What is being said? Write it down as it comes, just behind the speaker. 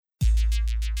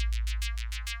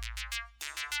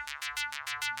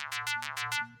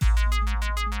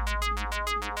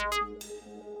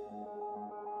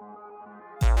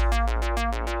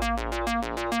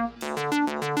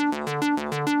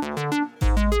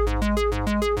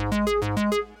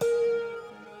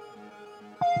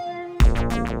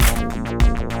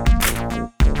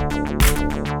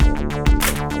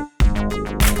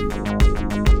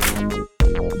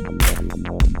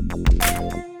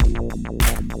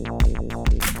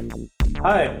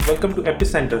Hi, welcome to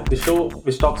Epicenter, the show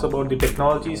which talks about the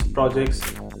technologies, projects,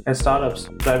 and startups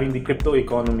driving the crypto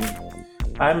economy.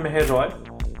 I'm Meher Roy,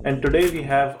 and today we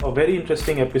have a very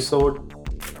interesting episode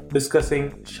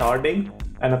discussing sharding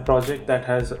and a project that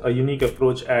has a unique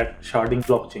approach at sharding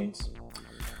blockchains.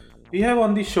 We have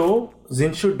on the show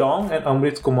Zinshu Dong and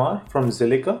Amrit Kumar from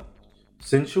Zilliqa.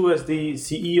 Zinshu is the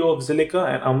CEO of Zilliqa,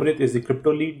 and Amrit is the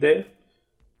crypto lead there.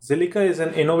 Zilliqa is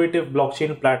an innovative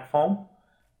blockchain platform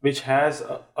which has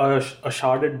a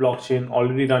sharded blockchain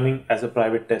already running as a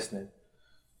private testnet.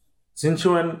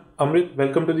 Zinshu and Amrit,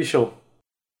 welcome to the show.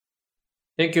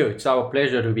 Thank you. It's our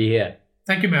pleasure to be here.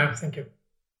 Thank you, Mayor. Thank you.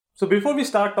 So before we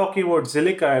start talking about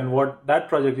Zilliqa and what that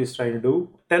project is trying to do,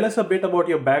 tell us a bit about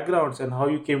your backgrounds and how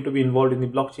you came to be involved in the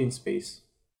blockchain space.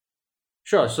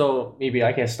 Sure. So maybe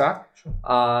I can start. Sure.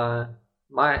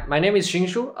 My name is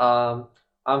Shinshu.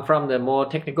 I'm from the more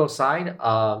technical side.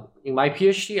 In my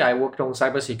PhD, I worked on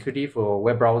cybersecurity for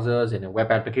web browsers and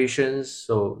web applications.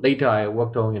 So later, I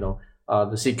worked on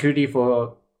the security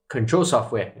for control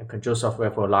software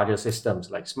for larger systems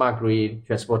like smart grid,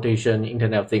 transportation,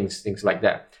 Internet of Things, things like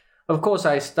that. Of course,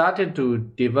 I started to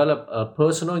develop a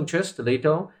personal interest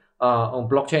later on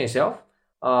blockchain itself.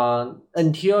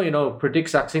 Until Pratik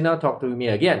Saxena talked to me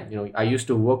again. I used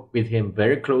to work with him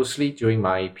very closely during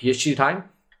my PhD time.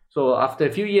 So after a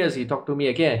few years, he talked to me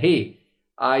again. Hey,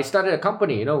 I started a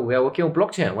company. We are working on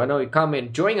blockchain. Why don't you come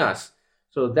and join us?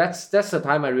 So that's the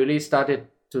time I really started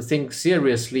to think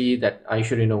seriously that I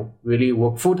should really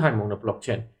work full time on the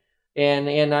blockchain. And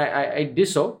I did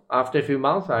so. After a few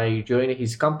months, I joined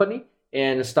his company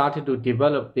and started to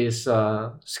develop this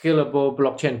scalable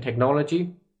blockchain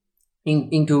technology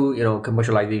into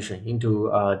commercialization, into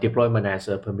deployment as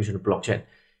a permissioned blockchain.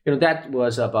 That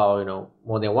was about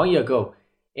more than 1 year ago,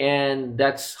 and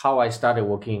that's how I started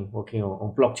working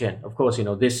on blockchain. Of course,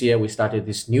 this year we started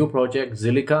this new project,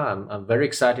 Zilliqa. I'm very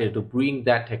excited to bring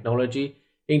that technology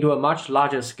into a much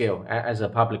larger scale as a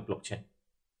public blockchain.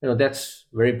 That's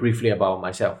very briefly about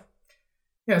myself.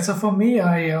 Yeah, so for me,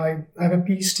 I have a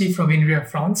PhD from INRIA,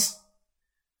 France.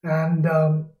 And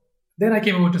then I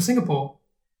came over to Singapore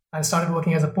and started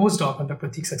working as a postdoc under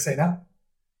Pratik Saxena.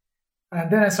 And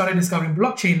then I started discovering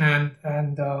blockchain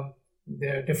and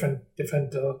their different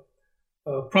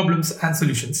problems and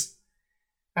solutions.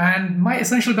 And my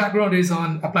essential background is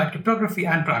on applied cryptography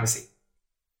and privacy.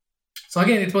 So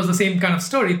again, it was the same kind of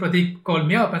story. Pratik called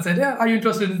me up and said, yeah, are you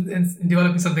interested in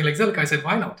developing something like Zilliqa? I said,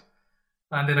 why not?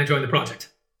 And then I joined the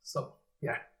project. So,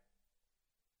 yeah.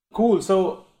 Cool.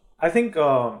 So I think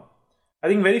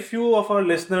very few of our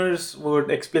listeners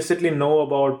would explicitly know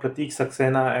about Pratik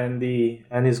Saxena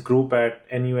and his group at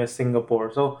NUS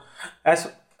Singapore. So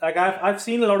I've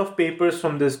seen a lot of papers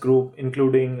from this group,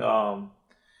 including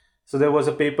so there was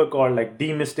a paper called like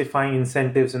demystifying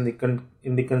incentives in the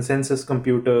consensus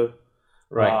computer.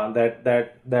 Right.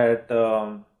 That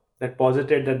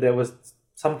posited that there was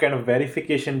some kind of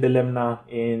verification dilemma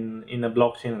in a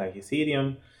blockchain like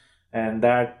Ethereum, and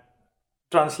that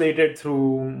translated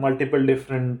through multiple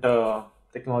different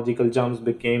technological jumps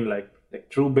became like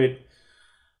TrueBit.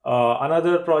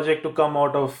 Another project to come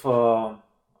out of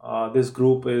this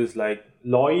group is like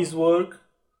Loy's work,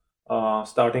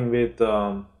 starting with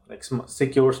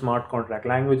secure smart contract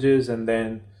languages, and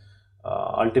then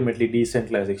ultimately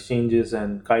decentralized exchanges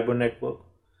and Kyber network.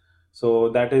 So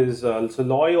that is so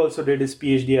Loy also did his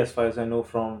PhD, as far as I know,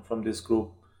 from this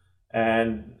group.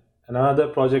 And another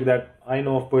project that I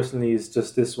know of personally is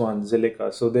just this one,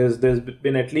 Zilliqa. So there's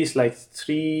been at least like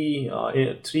three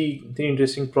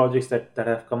interesting projects that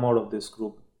have come out of this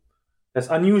group. That's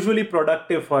very unusually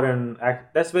productive for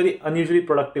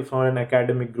an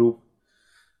academic group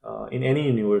in any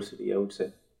university, I would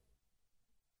say.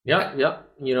 Yeah.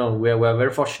 We're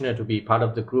very fortunate to be part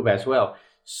of the group as well.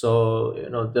 So,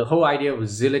 the whole idea of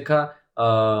Zilliqa,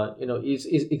 is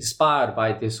inspired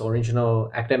by this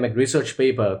original academic research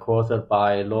paper co-authored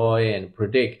by Loy and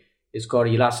Pratik. It's called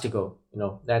Elastico.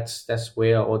 That's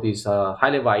where all these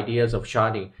high-level ideas of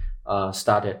sharding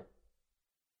started.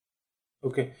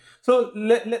 Okay, so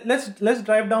let's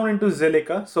dive down into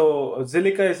Zilliqa. So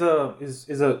Zilliqa is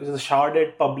a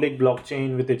sharded public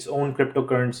blockchain with its own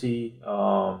cryptocurrency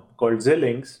called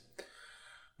Xilinx.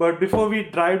 But before we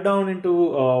dive down into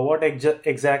what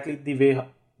exactly the way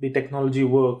the technology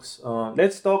works,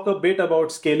 let's talk a bit about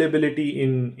scalability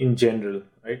in general,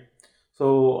 right?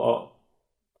 So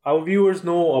our viewers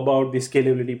know about the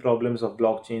scalability problems of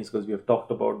blockchains because we have talked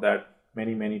about that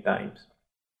many times.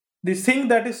 The thing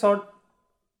that is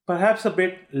perhaps a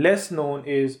bit less known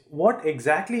is what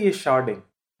exactly is sharding.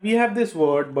 We have this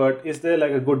word, but is there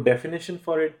like a good definition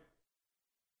for it?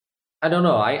 I don't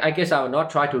know. I guess I will not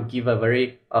try to give a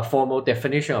very formal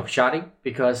definition of sharding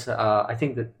because I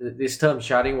think that this term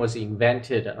sharding was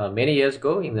invented many years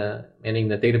ago in the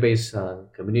database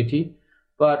community.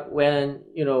 But when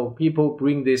people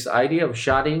bring this idea of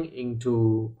sharding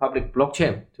into public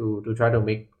blockchain to try to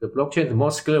make the blockchain more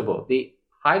scalable, the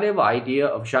high level idea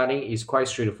of sharding is quite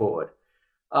straightforward.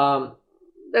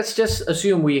 Let's just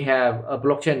assume we have a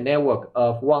blockchain network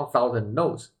of 1,000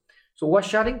 nodes. So what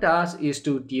sharding does is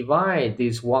to divide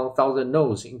these 1,000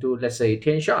 nodes into, let's say,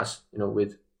 10 shards,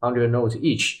 with 100 nodes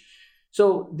each.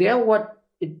 So then what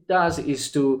it does is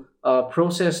to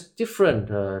process different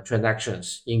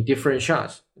transactions in different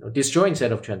shards, disjoint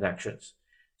set of transactions.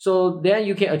 So then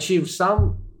you can achieve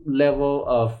some level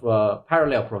of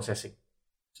parallel processing.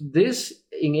 So this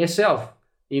in itself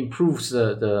improves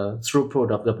the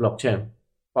throughput of the blockchain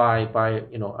by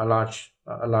a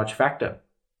large factor.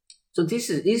 So this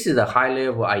is the high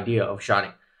level idea of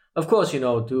sharding. Of course,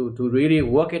 to really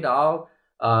work it out,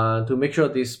 to make sure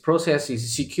this process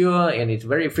is secure and it's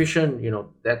very efficient,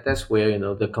 that's where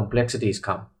the complexities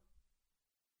come.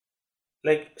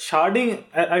 Like sharding,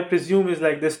 I presume, is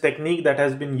like this technique that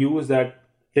has been used at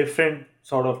different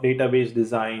sort of database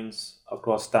designs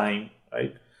across time,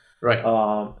 right? Right.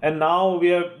 And now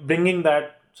we are bringing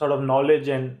that sort of knowledge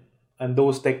and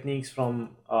those techniques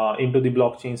from into the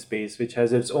blockchain space, which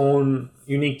has its own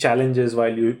unique challenges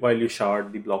while you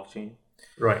shard the blockchain.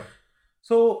 Right.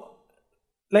 So,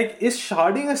 like, is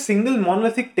sharding a single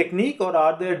monolithic technique, or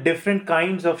are there different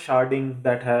kinds of sharding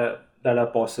that are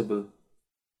possible?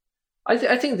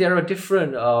 I think there are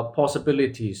different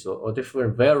possibilities or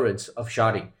different variants of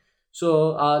sharding.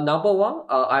 So number one,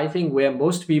 I think where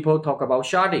most people talk about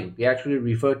sharding, they actually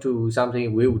refer to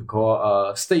something we would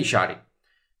call state sharding.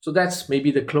 So that's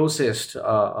maybe the closest,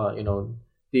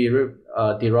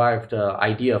 derived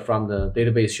idea from the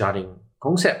database sharding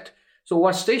concept. So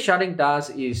what state sharding does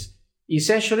is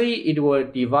essentially it will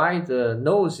divide the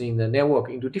nodes in the network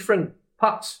into different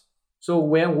parts. So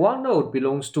when one node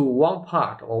belongs to one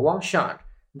part or one shard,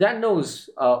 that node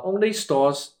only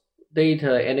stores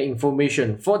data and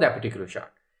information for that particular shard.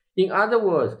 In other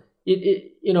words,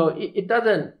 it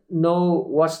doesn't know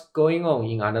what's going on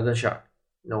in another shard.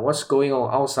 What's going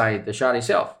on outside the shard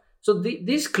itself. So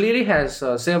this clearly has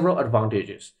several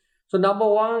advantages. So number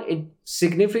one, it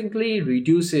significantly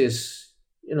reduces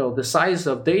the size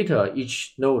of data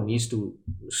each node needs to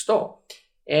store,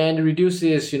 and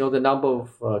reduces the number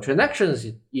of transactions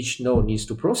each node needs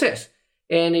to process,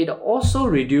 and it also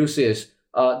reduces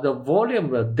the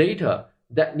volume of data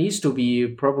that needs to be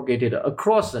propagated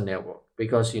across the network,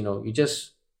 because you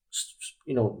just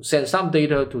send some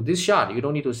data to this shard. You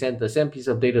don't need to send the same piece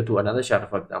of data to another shard,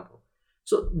 for example.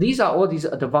 So these are all these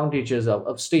advantages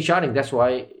of state sharding. That's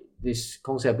why this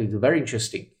concept is very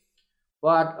interesting.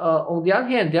 But on the other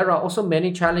hand, there are also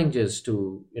many challenges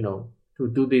to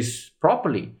do this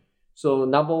properly. So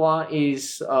number one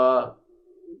is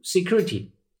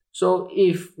security. So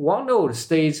if one node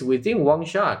stays within one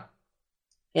shard,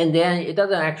 and then it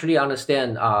doesn't actually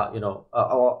understand,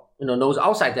 nodes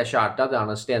outside that shard doesn't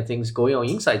understand things going on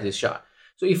inside this shard.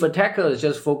 So if attackers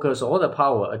just focus all the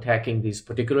power attacking this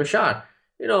particular shard,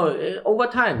 over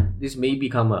time this may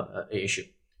become an issue.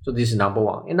 So this is number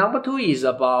one. And number two is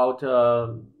about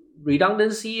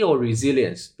redundancy or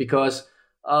resilience, because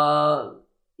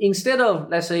instead of,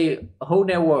 let's say, a whole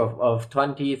network of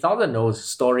 20,000 nodes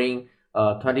storing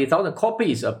 20,000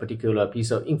 copies of a particular piece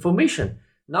of information,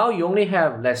 now you only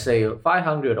have, let's say,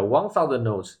 500 or 1,000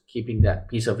 nodes keeping that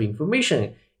piece of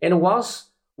information. And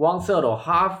once 1/3 or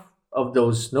half of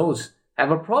those nodes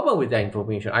have a problem with that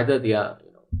information, either they are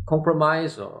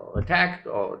compromised or attacked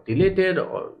or deleted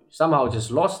or somehow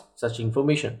just lost such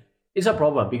information, it's a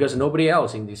problem because nobody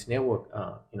else in this network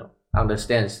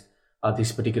understands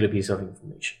this particular piece of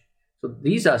information. So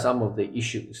these are some of the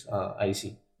issues I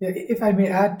see. Yeah, if I may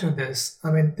add to this,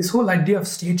 I mean, this whole idea of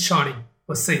state sharding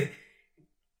per se,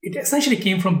 it essentially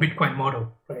came from Bitcoin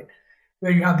model, right?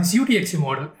 Where you have this UTXO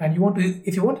model, and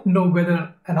if you want to know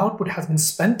whether an output has been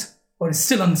spent or is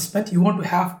still unspent, you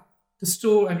have to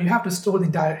store the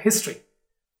entire history.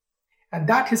 And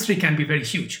that history can be very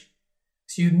huge.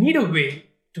 So you need a way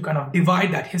to kind of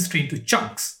divide that history into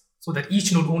chunks so that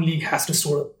each node only has to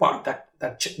store a part of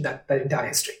that entire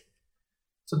history.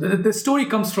 So the story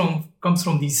comes from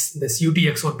this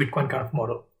UTXO or Bitcoin kind of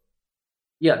model.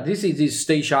 Yeah, this is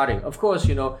state sharding. Of course,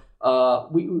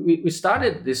 we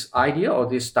started this idea or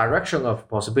this direction of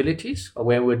possibilities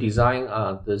when we're designing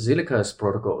the Zilliqa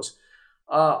protocols.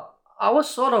 Our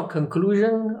sort of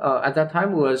conclusion at that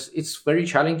time was it's very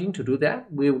challenging to do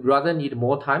that. We would rather need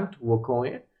more time to work on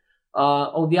it.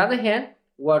 On the other hand,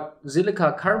 what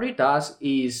Zilliqa currently does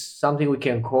is something we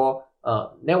can call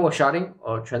network sharding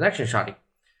or transaction sharding.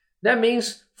 That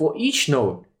means for each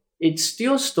node, it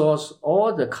still stores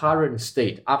all the current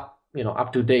state up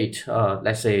to date,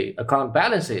 let's say account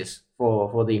balances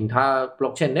for the entire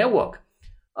blockchain network.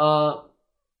 So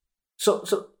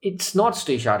it's not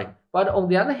state sharding. But on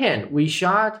the other hand, we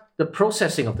shard the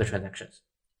processing of the transactions.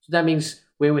 So that means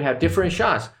when we have different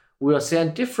shards, we will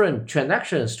send different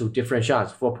transactions to different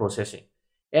shards for processing.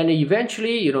 And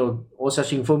eventually, all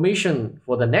such information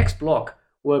for the next block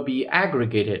will be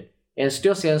aggregated and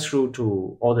still sent through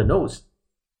to all the nodes.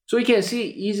 So you can see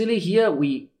easily here,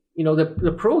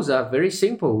 the pros are very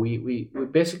simple. We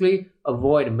basically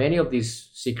avoid many of these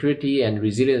security and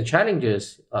resilience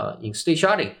challenges in state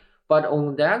sharding. But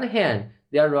on the other hand,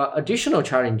 there are additional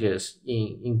challenges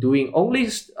in doing only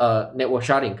network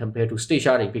sharding compared to state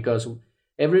sharding, because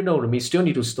every node we still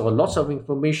need to store lots of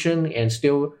information, and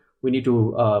still we need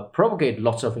to propagate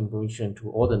lots of information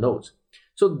to all the nodes.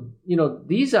 So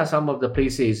these are some of the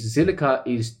places Zilliqa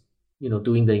is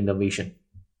doing the innovation.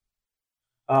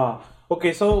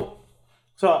 Okay, so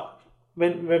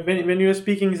when you were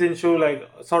speaking, Xinshu, like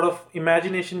sort of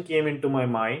imagination came into my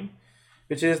mind,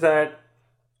 which is that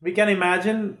we can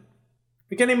imagine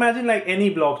like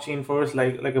any blockchain first,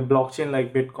 like a blockchain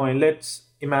like Bitcoin. Let's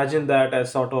imagine that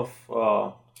as sort of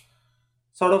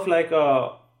like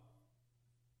a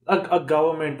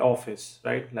government office,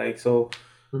 right? Like so.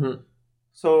 Mm-hmm.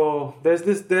 So there's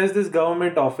this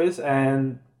government office,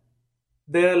 and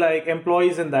they're like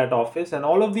employees in that office, and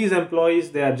all of these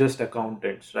employees, they are just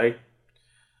accountants, right?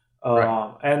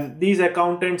 Right. And these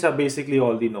accountants are basically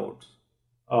all the nodes.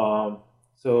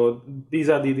 So these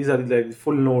are the like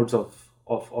full nodes of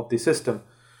the system.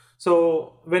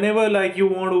 So whenever like you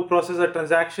want to process a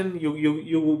transaction,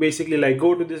 you basically like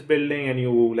go to this building and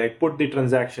you like put the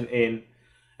transaction in,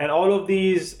 and all of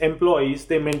these employees,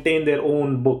 they maintain their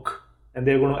own book, and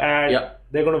they're going to add,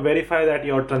 they're going to verify that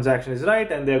your transaction is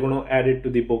right, and they're going to add it to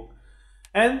the book.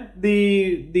 And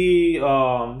the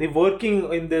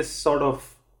working in this sort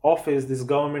of office, this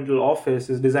governmental office,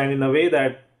 is designed in a way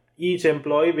that each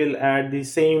employee will add the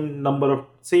same number of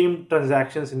same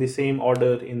transactions in the same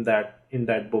order in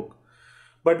that book.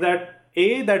 But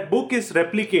that book is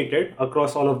replicated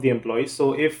across all of the employees.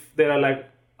 So if there are like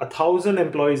 1,000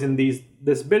 employees in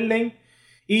this building,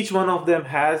 each one of them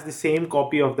has the same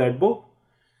copy of that book,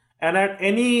 and at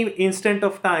any instant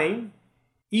of time,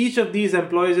 each of these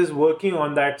employees is working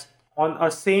on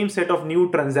a same set of new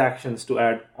transactions to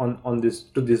add on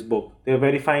this book. They're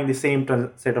verifying the same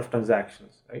set of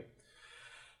transactions, right?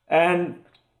 And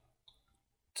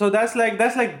so that's like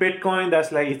Bitcoin,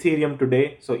 that's like Ethereum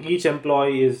today. So each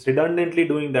employee is redundantly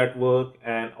doing that work,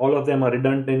 and all of them are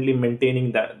redundantly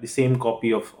maintaining the same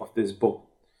copy of this book.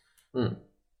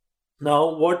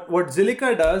 Now, what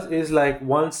Zilliqa does is like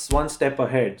one step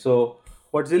ahead. So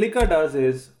what Zilliqa does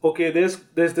is, okay,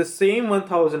 there's the same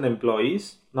 1,000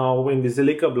 employees now in the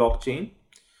Zilliqa blockchain,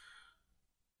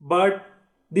 but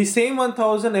the same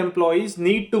 1,000 employees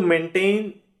need to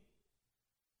maintain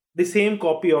the same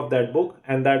copy of that book,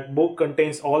 and that book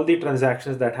contains all the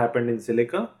transactions that happened in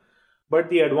Zilliqa. But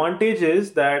the advantage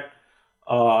is that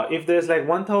if there's like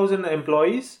 1,000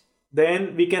 employees,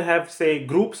 then we can have, say,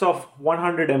 groups of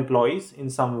 100 employees in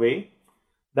some way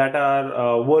that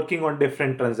are working on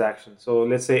different transactions. So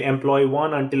let's say employee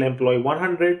 1 until employee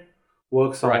 100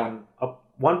 works on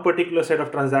one particular set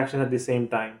of transactions at the same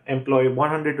time. Employee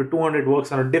 100 to 200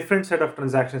 works on a different set of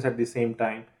transactions at the same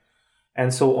time,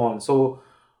 and so on. So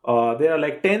there are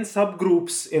like 10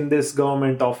 subgroups in this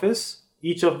government office,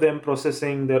 each of them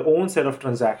processing their own set of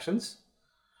transactions.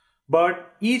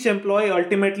 But each employee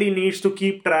ultimately needs to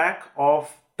keep track of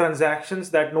transactions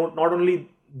that not only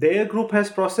their group has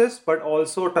processed, but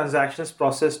also transactions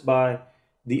processed by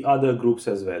the other groups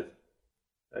as well,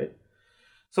 right?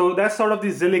 So that's sort of the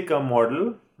Zilliqa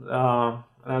model,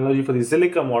 analogy for the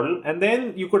Zilliqa model. And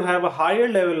then you could have a higher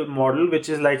level model, which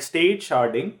is like state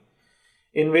sharding,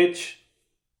 in which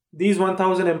these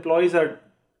 1,000 employees are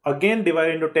again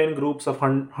divided into 10 groups of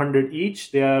 100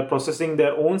 each. They are processing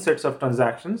their own sets of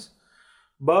transactions,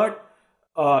 but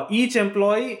each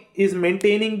employee is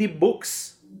maintaining the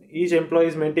books. Each employee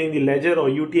is maintaining the ledger or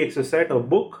UTXO or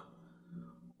book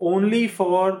only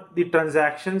for the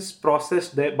transactions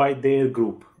processed by their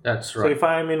group. That's right. So if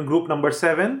I'm in group number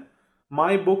 7,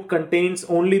 my book contains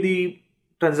only the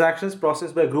transactions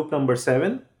processed by group number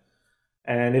 7.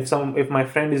 And if my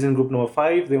friend is in group number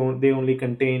 5, they only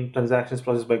contain transactions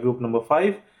processed by group number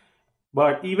 5.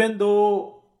 But even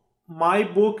though my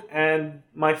book and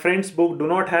my friend's book do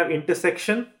not have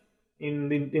intersection in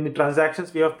the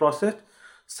transactions we have processed,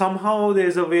 somehow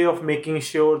there's a way of making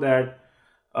sure that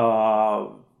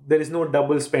there is no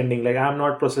double spending. Like I'm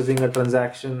not processing a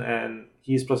transaction and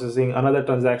he's processing another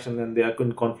transaction, and they are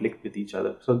in conflict with each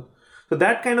other. So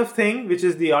that kind of thing, which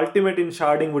is the ultimate in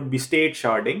sharding, would be state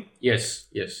sharding. Yes.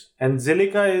 And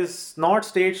Zilliqa is not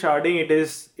state sharding.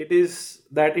 It is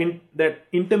that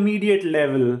intermediate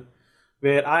level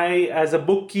where I, as a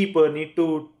bookkeeper, need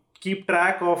to keep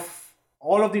track of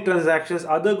all of the transactions.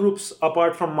 Other groups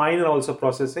apart from mine are also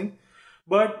processing,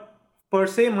 but per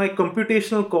se, my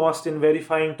computational cost in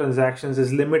verifying transactions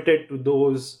is limited to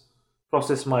those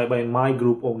processed by my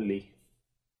group only.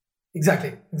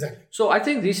 Exactly. So I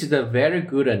think this is a very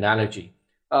good analogy.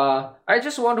 I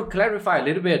just want to clarify a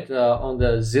little bit on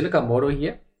the Zilliqa model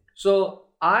here. So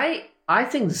I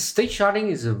think state sharding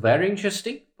is very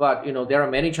interesting, but there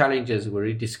are many challenges we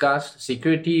already discussed: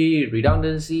 security,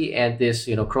 redundancy, and this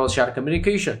cross-shard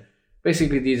communication.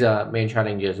 Basically, these are main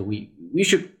challenges we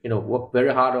should work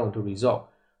very hard on to resolve.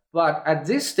 But at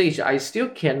this stage, I still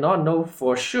cannot know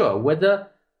for sure whether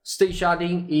state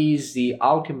sharding is the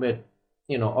ultimate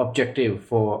objective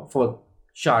for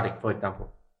sharding, for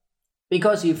example.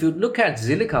 Because if you look at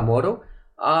Zilliqa model,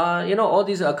 all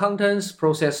these accountants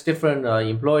process different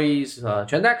employees'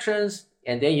 transactions,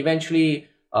 and then eventually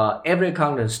every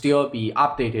accountant still be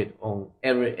updated on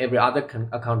every other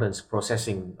accountant's process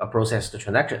the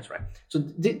transactions, right? So,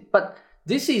 but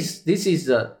this is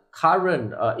the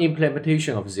current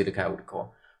implementation of Zilliqa, I would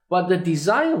call. But the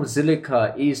design of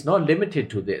Zilliqa is not limited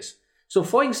to this. So,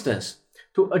 for instance,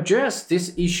 to address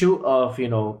this issue of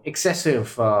excessive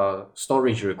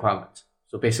storage requirements,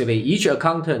 so basically each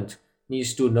accountant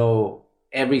needs to know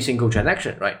every single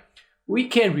transaction, right? We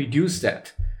can reduce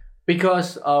that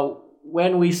because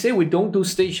when we say we don't do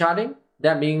state sharding,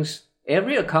 that means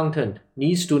every accountant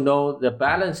needs to know the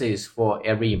balances for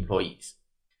every employee.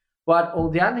 But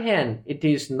on the other hand, it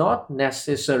is not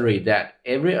necessary that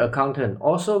every accountant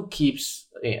also keeps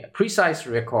a precise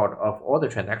record of all the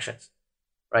transactions,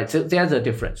 right? So there's a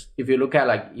difference. If you look at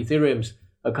like Ethereum's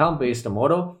account-based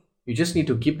model, you just need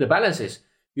to keep the balances.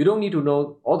 You don't need to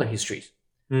know all the histories.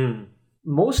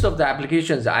 Most of the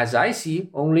applications, as I see,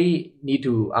 only need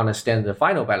to understand the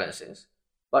final balances.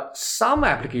 But some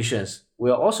applications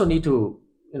will also need to,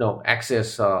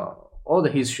 access all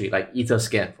the history, like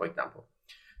Etherscan, for example.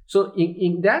 So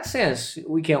in that sense,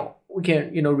 we can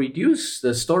reduce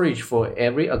the storage for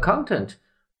every accountant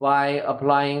by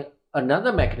applying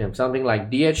another mechanism, something like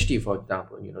DHT, for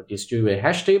example, distributed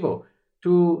hash table,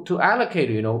 to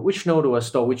allocate, which node will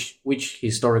store which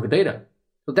historical data.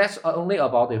 So that's only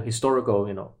about the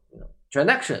historical,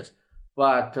 transactions.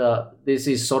 But this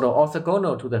is sort of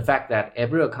orthogonal to the fact that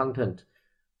every accountant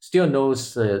still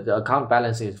knows the account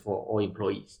balances for all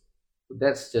employees. So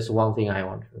that's just one thing I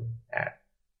want to add.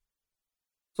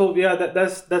 So yeah,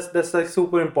 that's like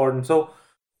super important. So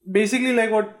basically,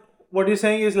 like what you're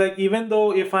saying is like, even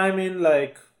though if I'm in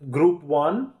like group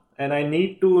 1 and I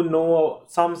need to know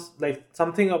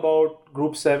something about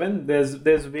group 7,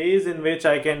 there's ways in which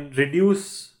I can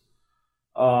reduce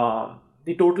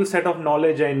the total set of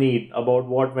knowledge I need about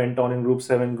what went on in group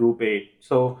 7, group 8.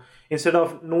 So instead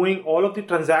of knowing all of the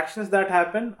transactions that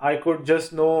happen, I could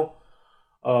just know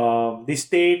the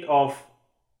state of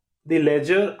the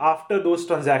ledger after those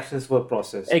transactions were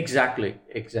processed. Exactly.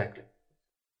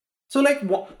 So like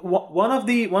one of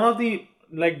the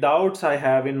like doubts I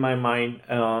have in my mind,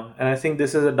 and I think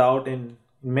this is a doubt in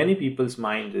many people's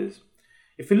minds, is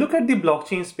if you look at the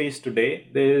blockchain space today,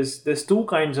 there's two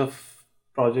kinds of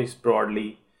projects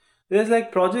broadly. There's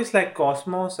like projects like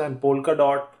Cosmos and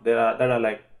Polkadot that are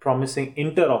like promising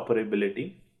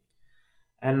interoperability.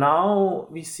 And now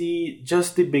we see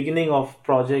just the beginning of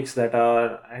projects that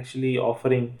are actually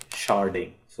offering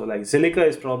sharding. So like Zilliqa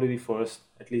is probably the first,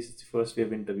 at least it's the first we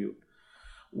have interviewed.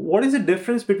 What is the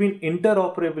difference between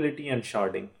interoperability and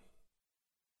sharding?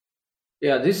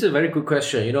 Yeah, this is a very good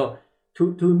question.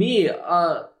 To me,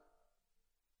 I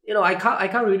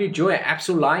can't really draw an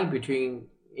absolute line between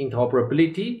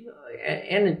interoperability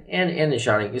and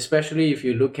sharding, especially if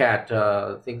you look at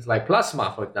things like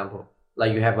Plasma, for example.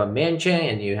 Like you have a main chain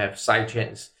and you have side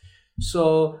chains.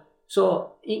 So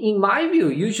in my view,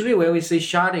 usually when we say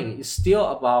sharding, it's still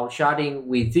about sharding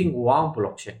within one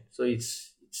blockchain. So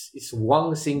it's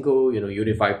one single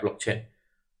unified blockchain.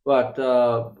 But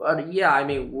yeah, I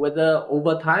mean, whether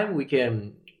over time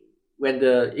when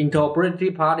the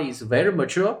interoperability part is very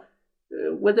mature,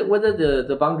 whether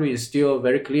the boundary is still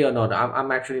very clear or not, I'm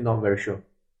actually not very sure.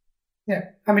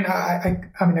 Yeah, I mean,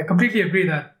 I completely agree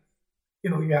that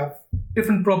you have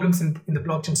different problems in the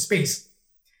blockchain space,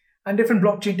 and different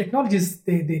blockchain technologies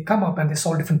they come up and they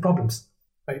solve different problems,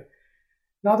 right?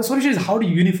 Now the solution is how do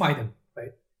you unify them,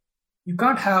 right? You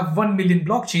can't have 1 million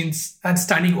blockchains and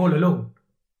standing all alone.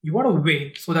 You want a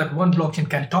way so that one blockchain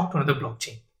can talk to another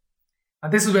blockchain.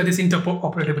 And this is where this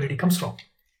interoperability comes from.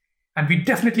 And we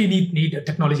definitely need a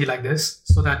technology like this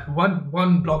so that one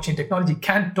blockchain technology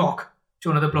can talk to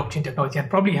another blockchain technology and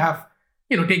probably have,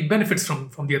 take benefits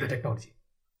from the other technology.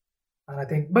 And I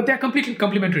think, but they're completely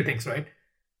complementary things, right?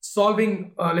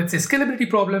 Solving, let's say, scalability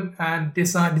problem and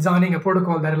designing a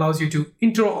protocol that allows you to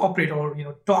interoperate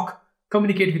or, talk,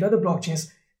 communicate with other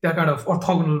blockchains. They're kind of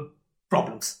orthogonal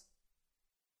problems.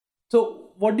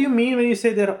 So what do you mean when you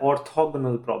say they're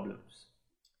orthogonal problems?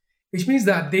 Which means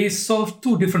that they solve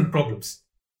two different problems.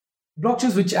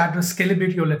 Blockchains which address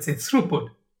scalability or, let's say, throughput,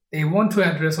 they want to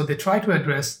address or they try to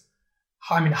address,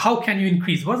 how can you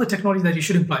increase? What's the technology that you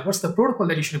should employ? What's the protocol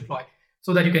that you should employ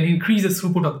so that you can increase the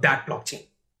throughput of that blockchain?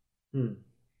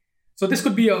 So this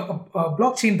could be a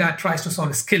blockchain that tries to solve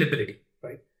scalability,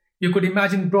 right? You could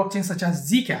imagine blockchains such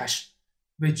as Zcash,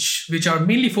 which are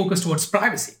mainly focused towards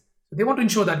privacy. So they want to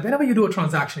ensure that whenever you do a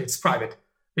transaction, it's private,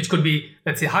 which could be,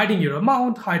 let's say, hiding your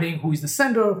amount, hiding who is the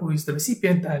sender, who is the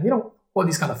recipient, and all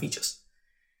these kind of features.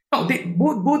 Now,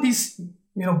 both these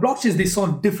blockchains, they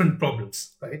solve different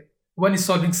problems, right? One is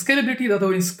solving scalability, the other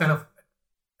one is kind of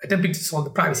attempting to solve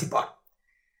the privacy part.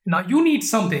 Now you need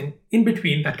something in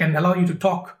between that can allow you to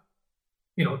talk,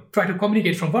 try to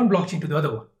communicate from one blockchain to the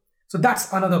other one. So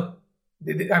that's another,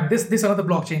 this another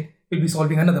blockchain will be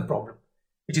solving another problem,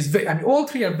 which is all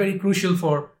three are very crucial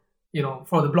for the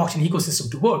blockchain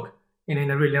ecosystem to work in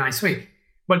a really nice way,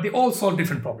 but they all solve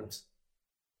different problems.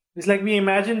 It's like we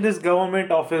imagine this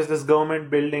government office, this government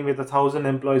building with 1,000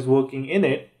 employees working in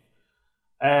it,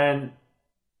 and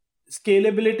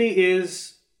scalability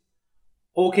is,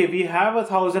 okay, we have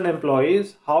 1,000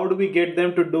 employees. How do we get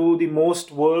them to do the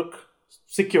most work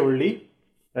securely,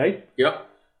 right? Yep.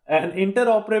 And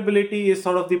interoperability is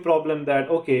sort of the problem that,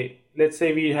 okay, let's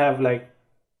say we have like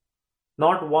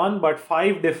not one, but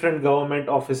 5 different government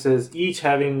offices, each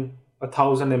having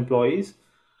 1,000 employees.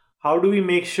 How do we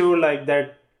make sure like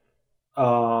that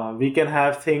we can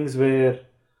have things where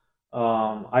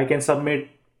I can submit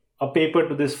a paper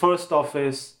to this first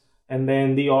office, and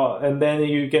then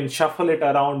you can shuffle it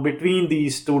around between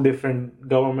these 2 different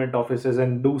government offices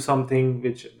and do something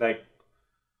which like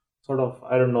sort of,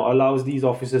 allows these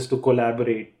offices to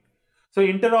collaborate. So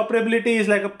interoperability is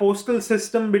like a postal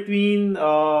system between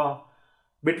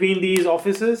these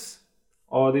offices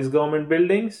or these government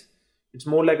buildings. It's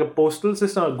more like a postal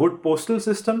system, a good postal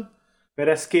system,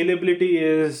 whereas scalability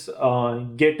is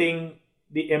getting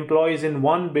the employees in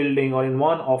one building or in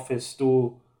one office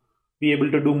to be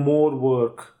able to do more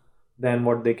work than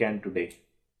what they can today.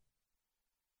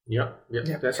 Yeah,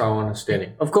 that's our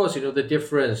understanding. Of course, the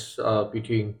difference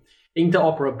between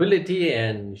interoperability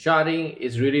and sharding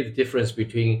is really the difference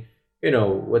between,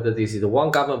 whether this is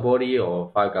one government body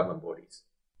or 5 government bodies.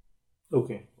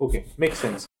 Okay, makes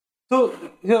sense. So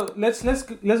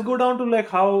let's go down to like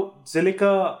how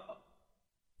Zilliqa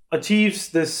achieves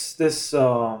this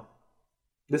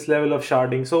level of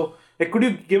sharding. So could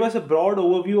you give us a broad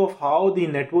overview of how the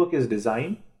network is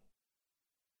designed?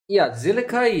 Yeah,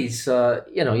 Zilliqa is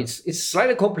it's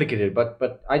slightly complicated,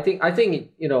 but I think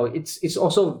it's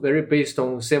also very based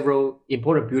on several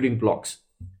important building blocks.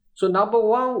 So number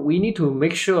one, we need to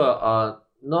make sure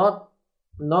not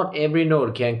every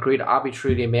node can create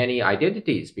arbitrarily many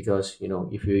identities, because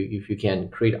if you can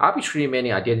create arbitrarily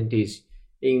many identities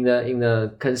in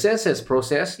the consensus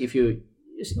process, if you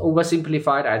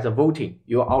oversimplify it as a voting,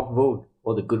 you outvote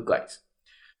all the good guys.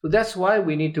 So that's why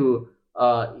we need to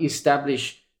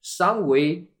establish some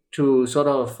way to sort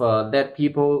of let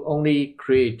people only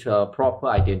create proper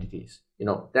identities.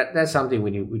 That's something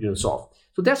we need to solve.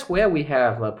 So that's where we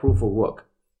have proof of work.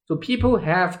 So people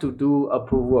have to do a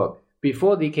proof of work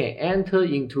before they can enter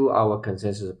into our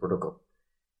consensus protocol.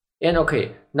 And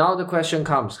okay, now the question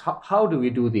comes: how do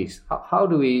we do this? How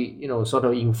do we sort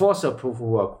of enforce a proof of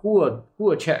work? Who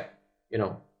will check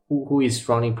who is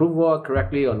running proof of work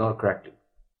correctly or not correctly?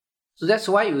 So that's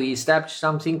why we established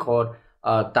something called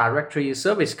Directory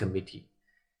Service Committee.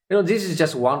 This is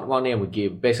just one name we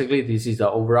give. Basically, this is the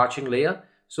overarching layer.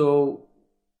 So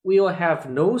we will have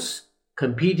nodes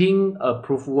competing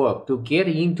proof of work to get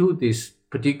into this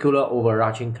particular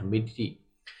overarching committee.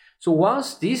 So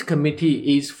once this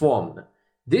committee is formed,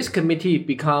 this committee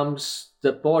becomes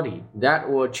the body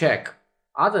that will check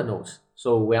other nodes.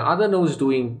 So when other nodes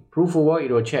doing proof of work,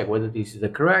 it will check whether this is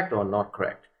correct or not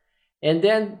correct. And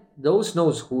then those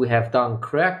nodes who have done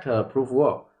correct proof of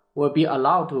work will be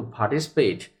allowed to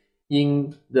participate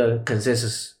in the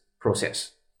consensus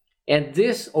process. And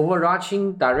this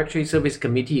overarching directory service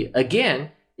committee,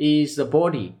 again, is the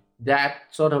body that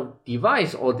sort of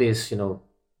divides all these,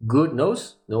 good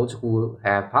nodes who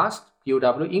have passed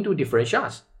POW into different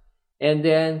shards. And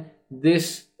then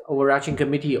this overarching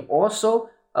committee also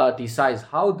decides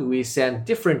how do we send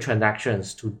different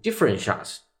transactions to different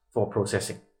shards for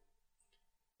processing.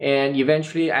 And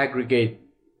eventually aggregate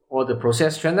all the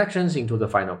processed transactions into the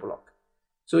final block.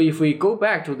 So if we go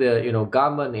back to the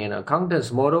government and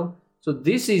accountants model, so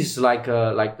this is like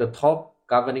the top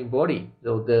governing body.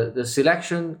 So the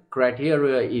selection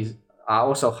criteria are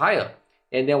also higher.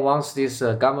 And then once this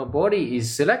government body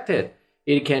is selected,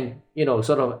 it can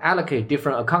sort of allocate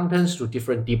different accountants to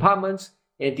different departments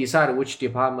and decide which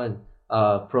department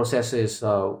processes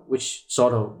which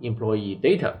sort of employee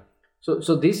data.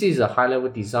 So this is a high-level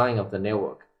design of the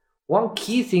network. One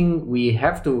key thing we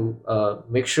have to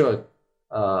make sure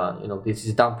this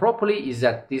is done properly is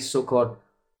that this so-called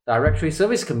directory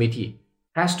service committee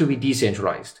has to be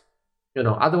decentralized.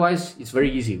 Otherwise it's very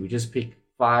easy. We just pick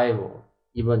 5 or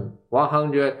even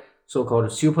 100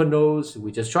 so-called super nodes.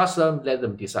 We just trust them, let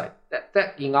them decide.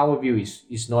 That in our view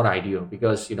is not ideal,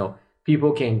 because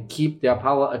people can keep their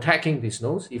power attacking these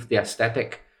nodes if they are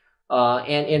static,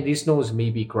 and these nodes may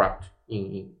be corrupt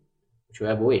in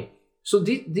whichever way. So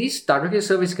this directory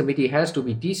service committee has to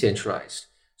be decentralized.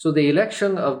 So the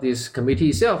election of this committee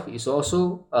itself is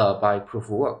also by proof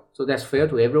of work. So that's fair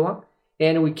to everyone.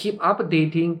 And we keep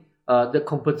updating the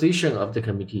composition of the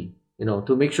committee,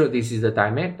 to make sure this is a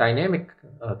dynamic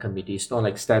committee. It's not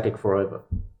like static forever.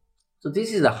 So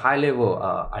this is a high-level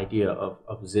idea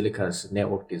of Zilliqa's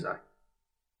network design.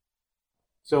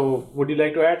 So would you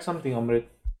like to add something, Amrit?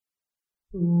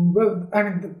 Well, I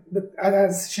mean,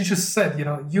 as Shinshu said,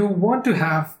 you want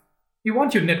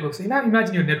your network. So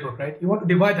imagine your network, right? You want to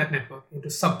divide that network into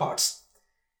subparts,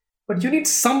 but you need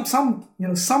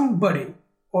somebody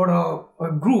or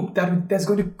a group that's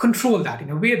going to control that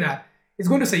in a way that is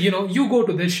going to say, you go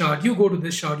to this shard, you go to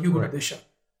this shard, you go to this shard,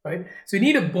 right? So you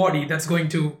need a body that's going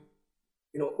to,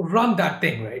 run that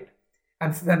thing, right?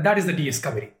 And that is the DS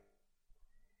committee.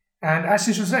 And as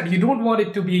Shinshu said, you don't want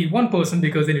it to be one person,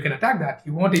 because then you can attack that.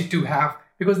 You want it to have,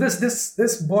 because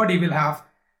this body will have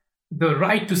the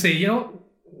right to say,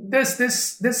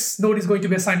 this node is going to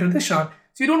be assigned to this shard.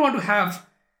 So you don't want to have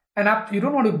you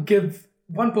don't want to give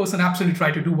one person absolute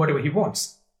right to do whatever he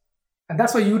wants. And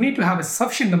that's why you need to have a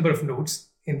sufficient number of nodes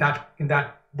in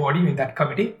that body, in that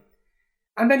committee.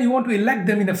 And then you want to elect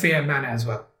them in a fair manner as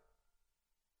well.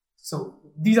 So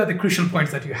these are the crucial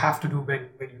points that you have to do when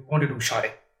you want to do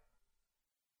sharding.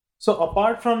 So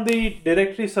apart from the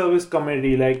directory service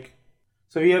committee,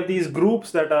 so we have these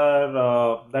groups that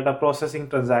are processing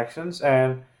transactions,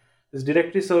 and this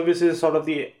directory service is sort of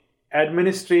the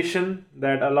administration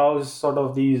that allows sort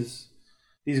of these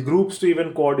groups to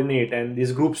even coordinate, and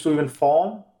these groups to even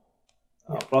form,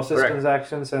 process Correct.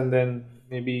 transactions, and then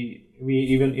maybe we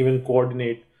even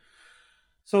coordinate.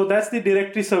 So that's the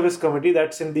directory service committee.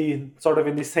 That's in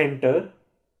the center.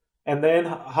 And then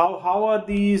how are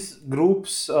these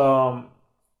groups? And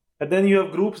then you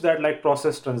have groups that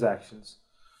process transactions.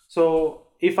 So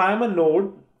if I'm a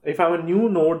new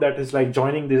node that is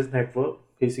joining this network,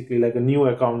 basically like a new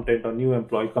accountant or new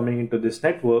employee coming into this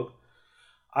network,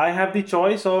 I have the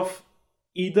choice of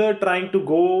either trying to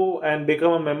go and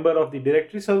become a member of the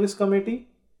directory service committee,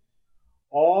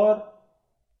 or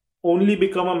only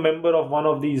become a member of one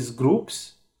of these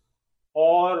groups,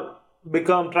 or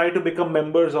try to become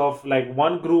members of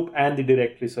one group and the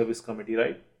directory service committee,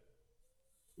 right?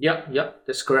 Yeah,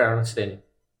 that's correct understanding.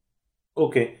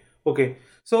 Okay.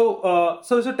 So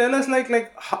tell us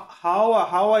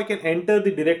how I can enter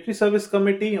the directory service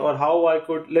committee, or how I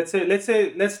could, let's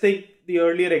take the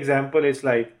earlier example. It's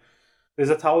there's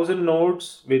 1,000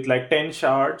 nodes with 10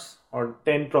 shards or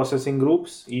 10 processing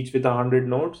groups, each with 100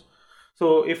 nodes.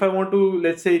 So if I want to,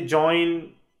 let's say,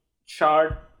 join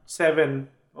shard 7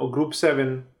 or group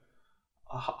 7,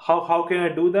 how can I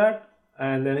do that?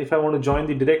 And then if I want to join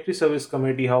the directory service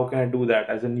committee, how can I do that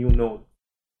as a new node?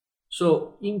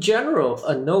 So in general,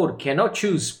 a node cannot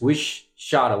choose which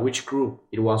shard or which group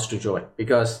it wants to join,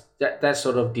 because that's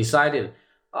sort of decided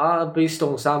based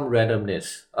on some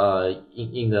randomness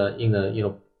in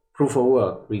the proof of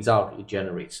work result it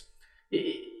generates.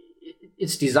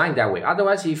 It's designed that way.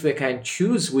 Otherwise, if I can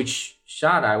choose which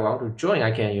shard I want to join,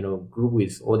 I can group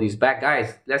with all these bad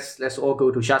guys. Let's all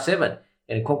go to shard 7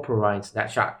 and compromise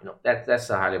that shard. That's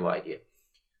a high level idea.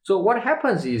 So what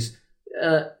happens is,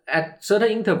 at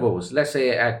certain intervals, let's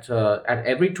say at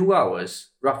every 2 hours,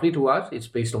 roughly 2 hours, it's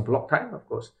based on block time, of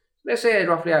course. Let's say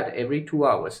roughly at every 2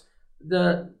 hours,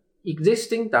 the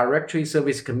existing directory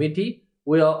service committee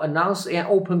will announce an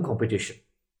open competition.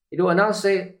 It will announce,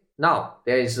 say, now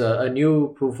there is a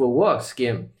new proof of work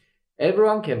scheme.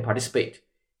 Everyone can participate.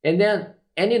 And then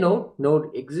any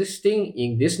node existing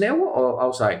in this network or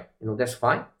outside, that's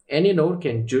fine. Any node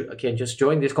can just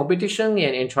join this competition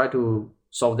and try to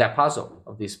solve that puzzle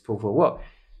of this proof of work.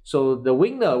 So the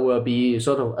winner will be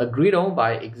sort of agreed on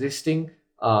by existing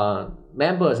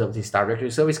members of this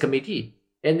directory service committee,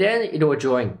 and then it will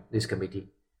join this committee.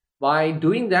 By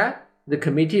doing that, the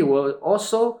committee will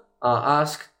also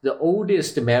ask the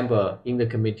oldest member in the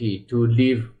committee to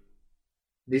leave.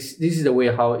 This is the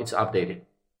way how it's updated.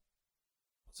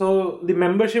 So the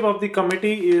membership of the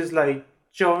committee is like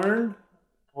churned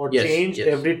or changed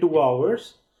every 2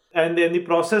 hours. And then the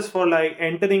process for like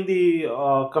entering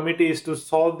the committee is to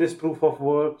solve this proof of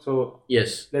work. So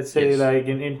let's say like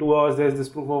in 2 hours there's this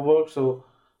proof of work. So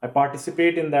I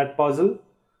participate in that puzzle,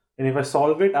 and if I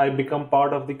solve it, I become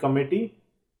part of the committee.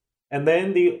 And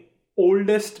then the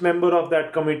oldest member of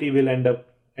that committee will end up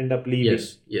leaving.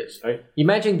 Yes. Right.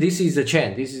 Imagine this is a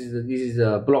chain. This is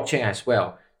a blockchain as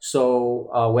well.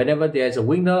 So whenever there's a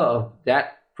winner of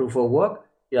that proof of work,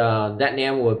 that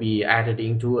name will be added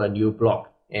into a new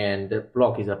block, and the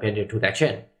block is appended to that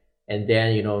chain. And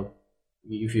then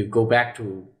if you go back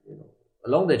to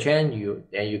along the chain, you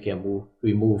can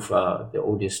remove the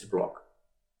oldest block.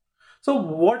 So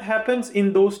what happens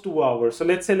in those 2 hours? So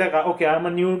let's say like, okay, I'm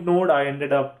a new node.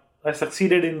 I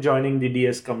succeeded in joining the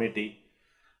DS committee,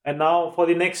 and now for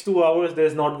the next 2 hours,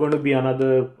 there's not going to be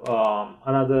another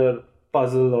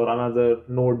puzzle or another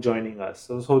node joining us.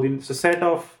 So the set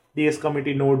of DS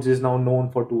committee nodes is now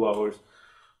known for 2 hours.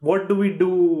 What do we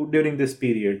do during this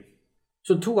period?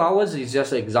 So 2 hours is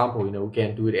just an example. We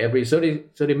can do it every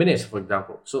 30 minutes, for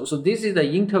example. So this is the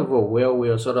interval where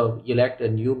we'll sort of elect a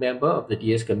new member of the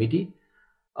DS committee.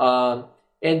 And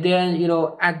then,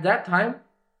 at that time,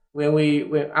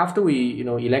 after we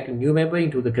elect a new member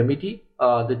into the committee,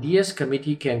 the DS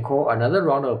committee can call another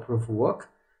round of proof of work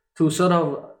to sort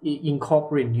of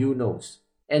incorporate new nodes.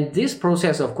 And this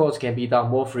process, of course, can be done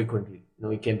more frequently.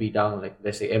 It can be done, like,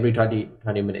 let's say, every 20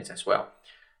 minutes as well.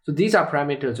 So these are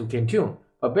parameters we can tune.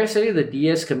 But basically, the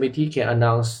DS committee can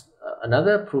announce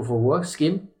another proof of work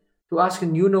scheme to ask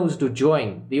new nodes to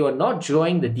join. They will not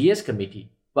join the DS committee,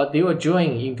 but they will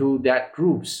join into that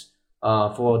groups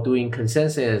for doing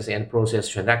consensus and process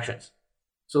transactions.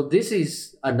 So this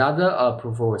is another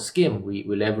proof of work scheme we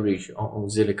leverage on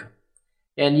Zilliqa.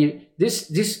 And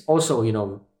this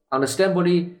also,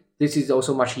 understandably, this is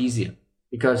also much easier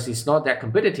because it's not that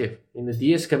competitive. In the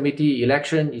DS committee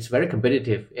election, it's very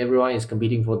competitive. Everyone is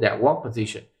competing for that one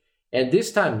position. And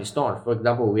this time it's not. For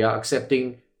example, we are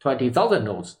accepting 20,000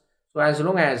 nodes. So as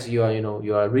long as you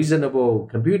are a reasonable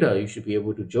computer, you should be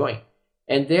able to join.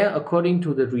 And then according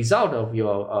to the result of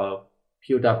your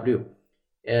POW,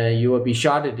 you will be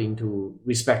sharded into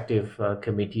respective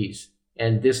committees.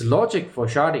 And this logic for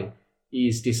sharding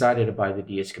is decided by the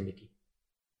DS committee.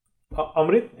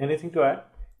 Amrit, anything to add?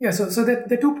 Yeah, so there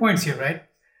are 2 points here, right?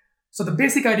 So the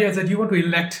basic idea is that you want to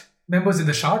elect members in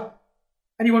the shard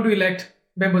and you want to elect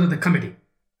members of the committee.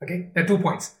 Okay, there are 2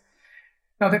 points.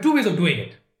 Now, there are 2 ways of doing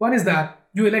it. One is that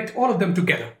you elect all of them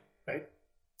together, right?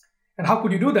 And how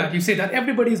could you do that? You say that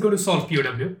everybody is going to solve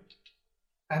POW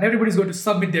and everybody is going to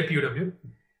submit their POW.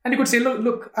 And you could say,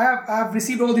 look, I have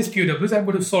received all these POWs. I'm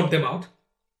going to sort them out.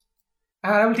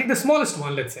 And I will take the smallest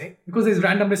one, let's say, because there's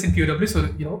randomness in POW, so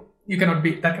that cannot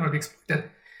be exploited.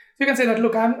 So you can say that,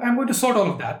 look, I'm going to sort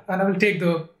all of that, and I will take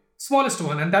the smallest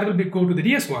one, and that will go to the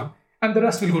DS one, and the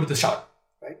rest will go to the shard,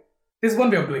 right? This is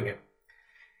one way of doing it.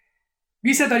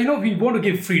 We said that we want to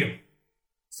give freedom,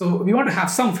 so we want to have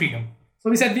some freedom.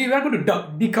 So we said we are going to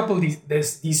decouple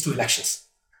these 2 elections.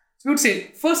 So we would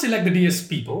say first elect the DS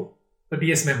people, the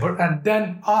DS member, and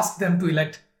then ask them to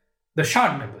elect the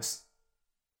shard members.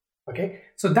 Okay,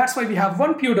 so that's why we have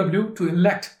one POW to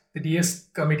elect the DS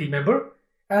committee member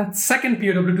and second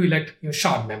POW to elect your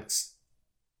shard members.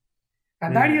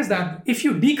 And the idea is that if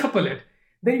you decouple it,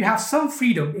 then you have some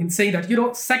freedom in saying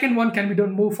that, second one can be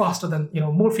done more faster than,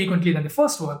 more frequently than the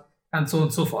first one, and so on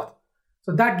and so forth.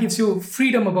 So that gives you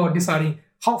freedom about deciding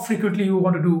how frequently you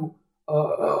want to do,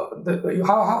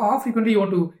 how frequently you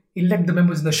want to elect the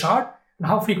members in the shard and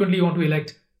how frequently you want to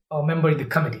elect a member in the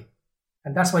committee.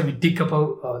 And that's why we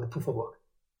decouple the proof of work.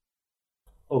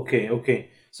 Okay.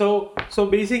 So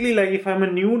basically, like, if I'm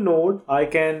a new node, I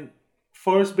can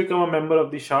first become a member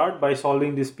of the shard by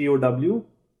solving this POW,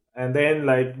 and then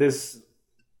like this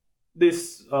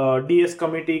DS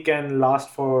committee can last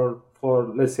for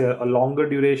let's say a longer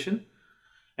duration.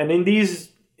 And in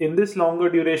this longer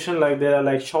duration, like, there are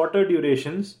like shorter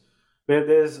durations where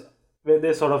there's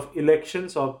sort of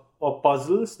elections or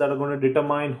puzzles that are going to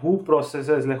determine who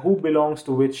processes, like who belongs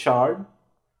to which shard,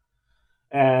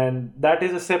 and that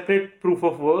is a separate proof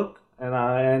of work, and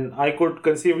I could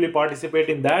conceivably participate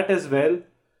in that as well.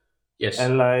 Yes.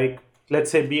 And like,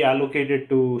 let's say, be allocated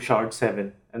to shard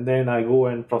 7, and then I go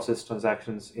and process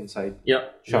transactions inside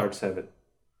shard 7.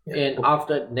 And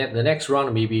after the next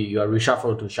round, maybe you are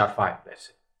reshuffled to shard 5, let's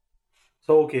say.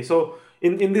 So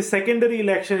in this secondary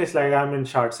election, it's like I'm in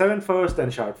shard 7 first,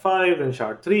 then shard 5, then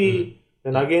shard 3,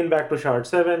 then again back to shard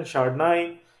 7, shard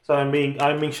 9. So I'm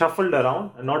being shuffled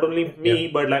around, and not only me,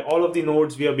 but like all of the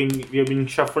nodes, we are being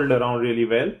shuffled around really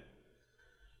well.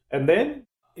 And then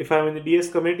if I'm in the DS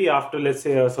committee, after let's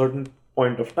say a certain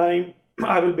point of time,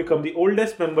 I will become the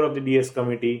oldest member of the DS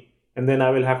committee, and then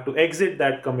I will have to exit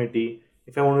that committee.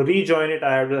 If I want to rejoin it,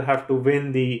 I will have to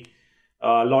win the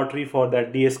lottery for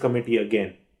that DS committee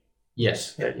again.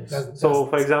 Yes. So,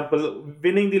 for example,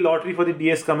 winning the lottery for the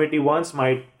DS committee once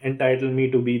might entitle me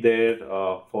to be there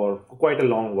for quite a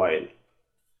long while.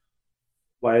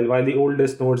 While the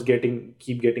oldest nodes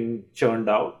keep getting churned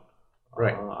out,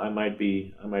 right? I might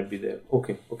be there.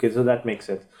 Okay. So that makes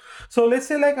sense. So let's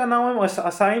say like now I'm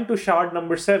assigned to shard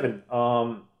number 7.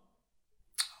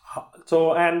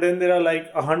 So and then there are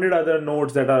like 100 other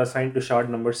nodes that are assigned to shard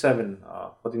number 7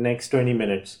 for the next 20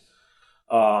 minutes.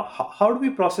 How do we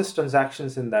process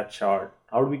transactions in that shard?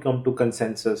 How do we come to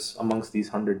consensus amongst these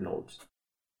 100 nodes?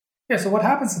 Yeah, so what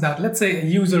happens is that, let's say a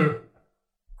user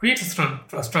creates a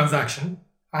transaction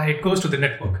and it goes to the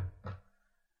network.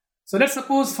 So let's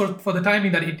suppose for the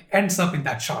timing that it ends up in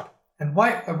that shard. And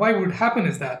why would it happen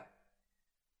is that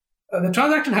the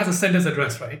transaction has a sender's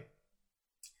address, right?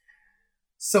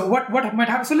 So what might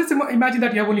happen? So let's imagine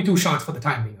that you have only 2 shards for the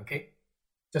time being, okay?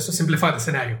 Just to simplify the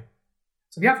scenario.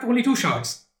 So we have only 2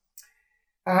 shards.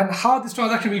 And how this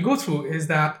transaction will go through is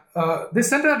that this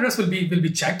sender address will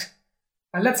be checked.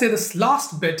 And let's say this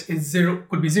last bit is 0,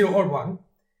 could be 0 or 1.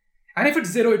 And if it's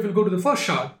 0, it will go to the first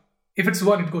shard. If it's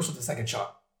 1, it goes to the second shard.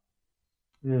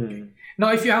 Okay.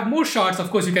 Now, if you have more shards, of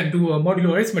course, you can do a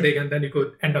modular arithmetic, and then you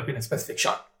could end up in a specific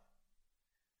shard.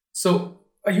 So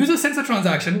a user sends a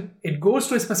transaction, it goes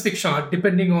to a specific shard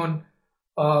depending on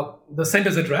the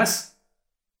sender's address,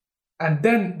 and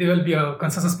then there will be a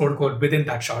consensus protocol within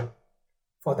that shard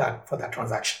for that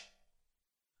transaction.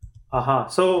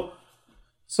 So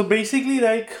basically,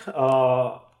 like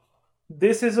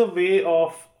this is a way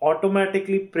of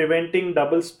automatically preventing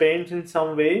double spends in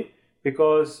some way,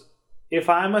 because if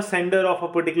I'm a sender of a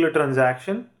particular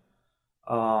transaction,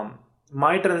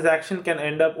 my transaction can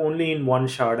end up only in 1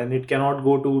 shard, and it cannot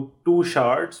go to 2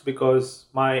 shards because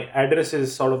my address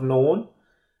is sort of known,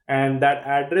 and that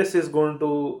address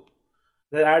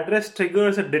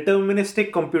triggers a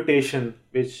deterministic computation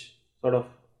which sort of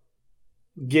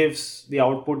gives the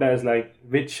output as like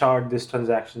which shard this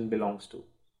transaction belongs to.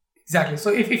 Exactly. So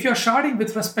if you're sharding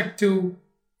with respect to,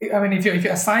 if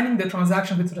you're assigning the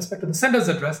transaction with respect to the sender's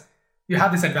address, you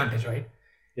have this advantage, right?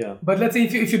 Yeah. But let's say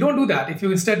if you don't do that, if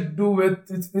you instead do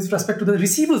with respect to the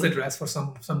receiver's address for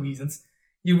some reasons,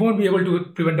 you won't be able to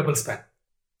prevent double spend.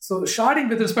 So sharding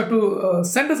with respect to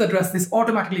sender's address, this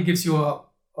automatically gives you a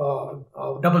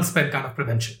double spend kind of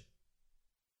prevention.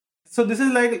 So this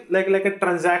is like a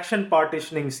transaction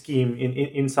partitioning scheme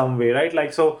in some way, right?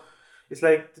 Like, so it's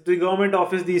like the government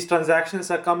office, these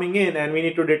transactions are coming in, and we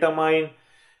need to determine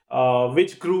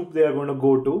which group they are going to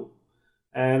go to.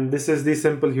 And this is the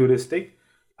simple heuristic.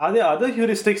 Are there other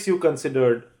heuristics you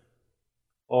considered,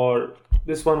 or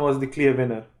this one was the clear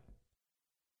winner?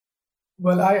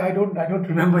 Well, I don't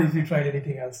remember if you tried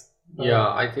anything else. Yeah,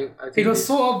 I think it was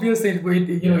so obvious that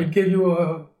it gave you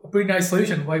a pretty nice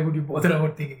solution. Why would you bother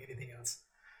about thinking anything else?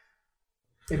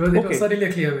 It was certainly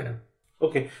a clear winner.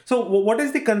 Okay, so what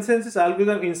is the consensus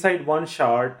algorithm inside 1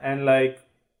 shard, and like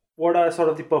what are sort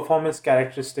of the performance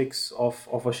characteristics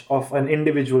of an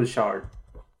individual shard?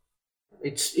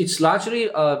 It's largely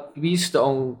based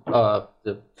on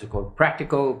the so-called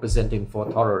practical presenting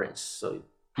fault tolerance, so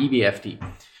PBFT.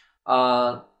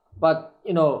 But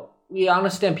we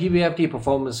understand PBFT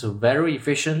performs very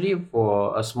efficiently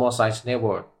for a small size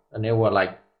network, a network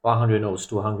like 100 nodes,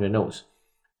 200 nodes.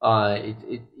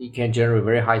 It can generate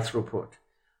very high throughput.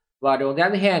 But on the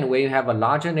other hand, when you have a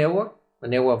larger network, a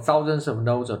network of thousands of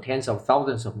nodes or tens of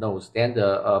thousands of nodes, then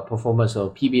the performance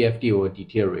of PBFT will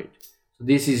deteriorate. So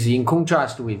this is in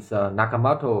contrast with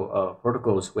Nakamoto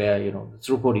protocols, where the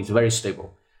throughput is very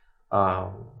stable,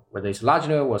 whether it's large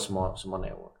network or small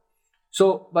network.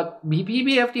 So, but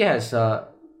PBFT has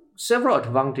several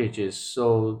advantages.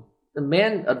 So the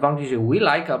main advantage we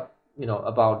like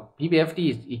about PBFT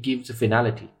is it gives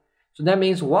finality. So that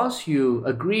means once you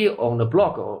agree on the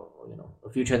block a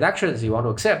few transactions you want to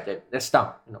accept, that's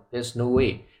done. There's no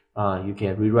way you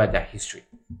can rewrite that history.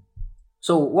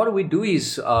 So what we do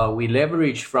is we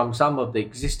leverage from some of the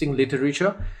existing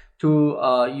literature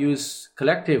to use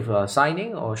collective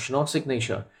signing or Schnorr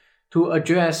signature to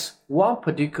address one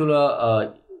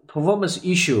particular performance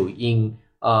issue in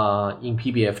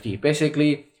PBFT.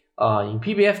 Basically, in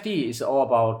PBFT, it's all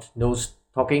about nodes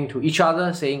talking to each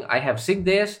other, saying, I have seen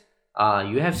this,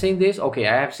 you have seen this, okay,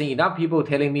 I have seen enough people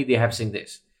telling me they have seen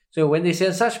this. So when they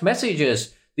send such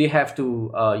messages, they have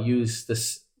to use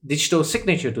this digital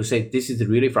signature to say, this is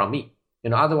really from me.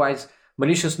 Otherwise,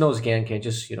 malicious nodes can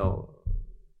just,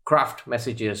 craft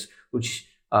messages which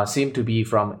seem to be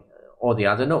from all the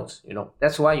other nodes.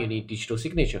 That's why you need digital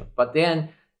signature. But then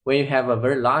when you have a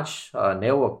very large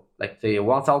network, like say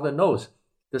 1,000 nodes,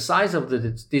 the size of the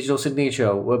digital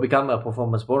signature will become a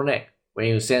performance bottleneck when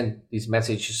you send these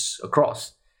messages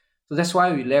across. So that's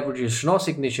why we leverage Schnorr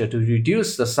signature to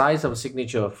reduce the size of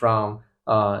signature from,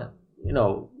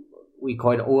 we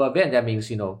call it O event. That means,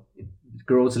 it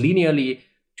grows linearly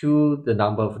to the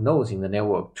number of nodes in the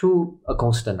network to a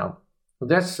constant number. So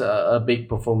that's a big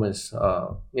performance,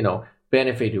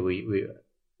 benefit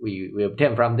we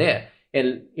obtain from there.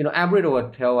 And, Amrita will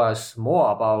tell us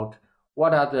more about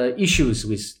what are the issues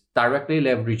with directly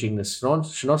leveraging the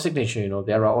Schnorr signature.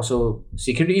 There are also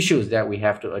security issues that we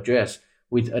have to address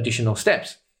with additional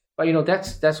steps. But,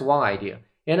 that's one idea.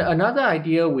 And another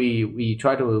idea we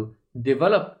try to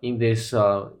develop in this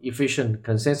efficient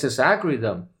consensus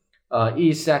algorithm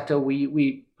is that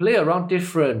we play around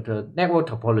different network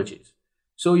topologies.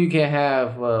 So you can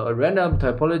have a random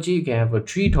topology, you can have a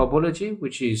tree topology,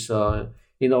 which is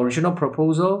in the original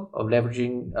proposal of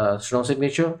leveraging Schnorr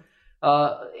signature,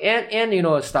 and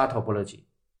a star topology.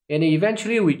 And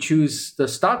eventually we choose the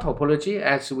star topology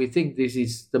as we think this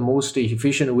is the most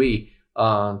efficient way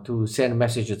to send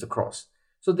messages across.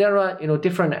 So there are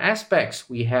different aspects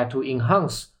we had to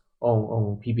enhance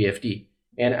on PBFT.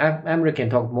 And Amrit can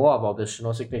talk more about the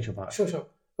Schnorr signature part. Sure.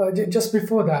 Just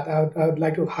before that, I would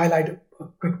like to highlight a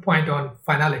quick point on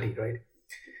finality, right?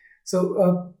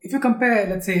 So if you compare,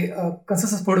 let's say,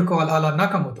 consensus protocol a la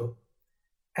Nakamoto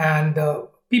and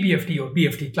PBFT or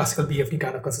BFT, classical BFT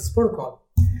kind of consensus protocol,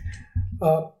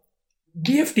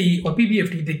 BFT or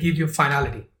PBFT, they give you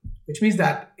finality, which means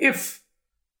that if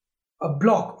a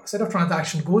block or set of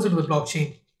transactions goes into the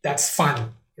blockchain, that's final.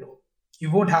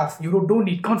 You don't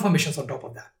need confirmations on top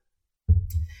of that.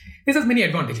 This has many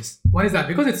advantages. One is that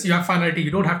because you have finality, you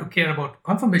don't have to care about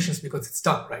confirmations because it's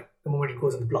done, right? The moment it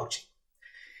goes in the blockchain.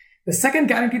 The second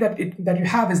guarantee that you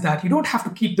have is that you don't have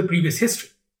to keep the previous history,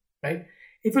 right?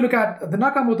 If you look at the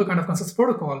Nakamoto kind of consensus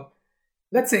protocol,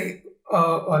 let's say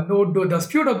a node does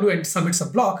POW and submits a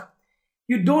block,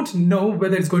 you don't know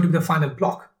whether it's going to be the final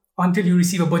block until you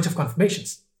receive a bunch of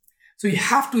confirmations. So you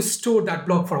have to store that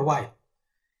block for a while.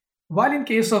 While in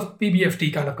case of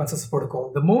PBFT kind of consensus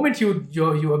protocol, the moment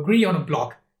you agree on a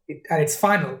block at its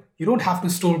final, you don't have to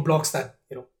store blocks that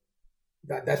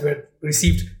were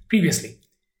received previously.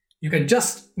 You can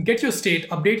just get your state,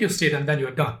 update your state, and then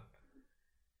you're done.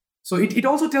 So it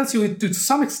also tells you to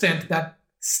some extent that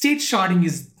state sharding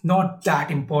is not that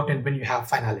important when you have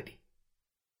finality.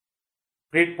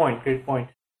 Great point.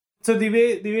 So the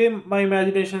way my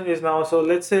imagination is now, so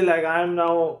let's say like I'm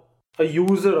now a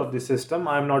user of the system,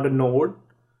 I'm not a node,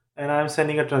 and I'm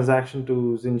sending a transaction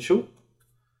to Xinshu.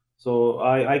 So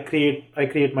I create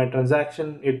my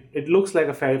transaction. It looks like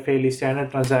a fairly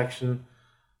standard transaction.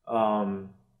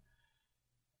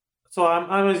 So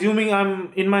I'm assuming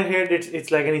I'm in my head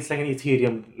it's like an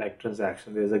Ethereum like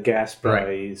transaction. There's a gas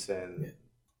price and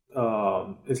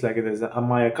it's like there's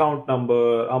my account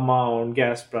number, amount,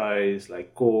 gas price,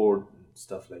 like code,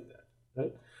 stuff like that,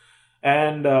 right?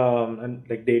 And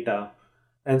like data.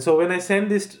 And so when I send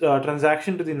this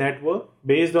transaction to the network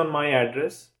based on my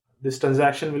address, this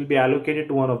transaction will be allocated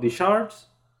to one of the shards.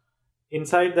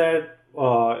 Inside that,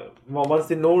 once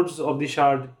the nodes of the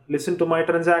shard listen to my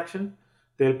transaction,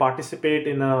 they'll participate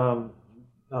in a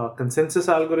consensus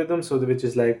algorithm, so which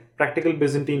is like practical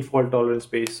Byzantine fault tolerance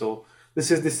based. So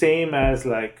this is the same as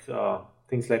like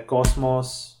things like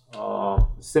Cosmos,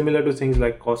 similar to things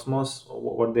like Cosmos,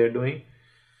 what they're doing.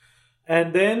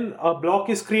 And then a block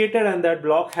is created, and that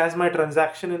block has my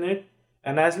transaction in it.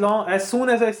 And as soon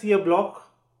as I see a block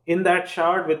in that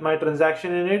shard with my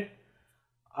transaction in it,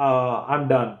 I'm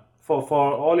done. For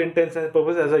all intents and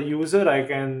purposes, as a user, I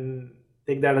can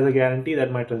take that as a guarantee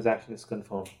that my transaction is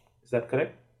confirmed. Is that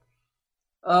correct?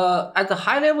 At the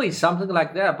high level, it's something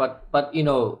like that. But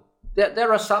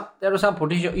there are some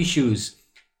potential issues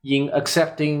in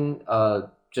accepting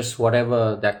just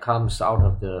whatever that comes out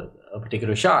of a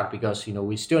particular shard, because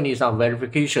we still need some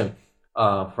verification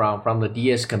from the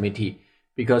DS committee.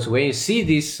 Because when you see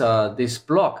this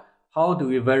block, how do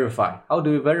we verify? How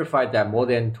do we verify that more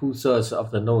than 2/3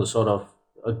 of the nodes sort of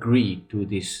agree to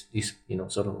this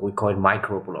sort of, we call it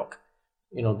micro block?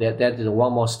 That is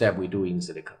one more step we do in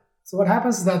Silicon. So what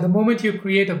happens is that the moment you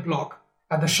create a block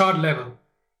at the shard level,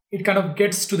 it kind of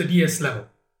gets to the DS level.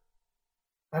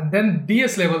 And then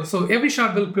DS level, so every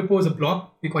shard will propose a block,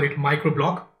 we call it micro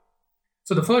block.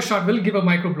 So the first shard will give a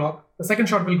micro block, the second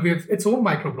shard will give its own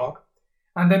micro block,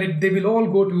 and then they will all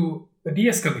go to the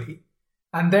DS committee.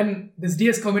 And then this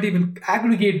DS committee will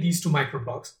aggregate these two micro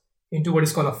blocks into what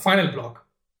is called a final block.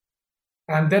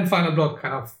 And then final block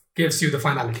kind of gives you the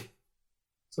finality.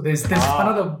 So there's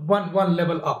another one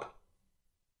level up.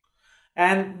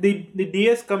 And the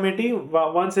DS committee,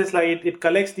 once it's like it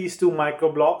collects these two micro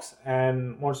blocks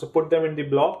and wants to put them in the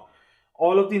block,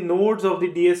 all of the nodes of the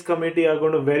DS committee are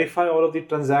going to verify all of the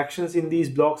transactions in these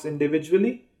blocks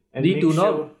individually. And they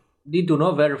do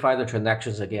not verify the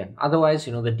transactions again. Otherwise,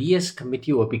 the DS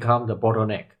committee will become the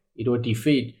bottleneck. It will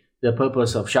defeat the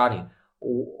purpose of sharding.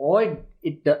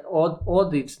 All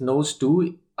these nodes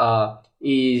do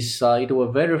is it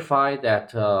will verify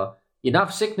that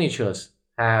enough signatures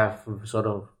have sort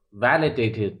of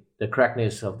validated the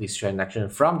correctness of this transaction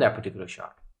from that particular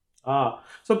shard.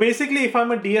 So basically, if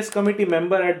I'm a DS committee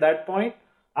member at that point,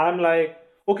 I'm like,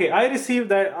 okay, I received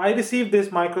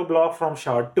this micro block from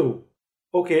shard 2.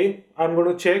 Okay, I'm going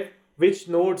to check which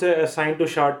nodes are assigned to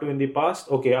shard 2 in the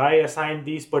past. Okay, I assigned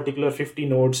these particular 50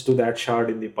 nodes to that shard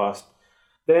in the past.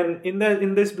 Then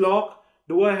in this block,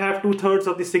 do I have 2/3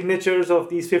 of the signatures of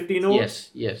these 50 nodes?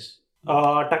 Yes.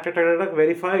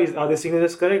 Verify, are the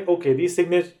signatures correct? Okay, these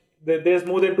signatures, there's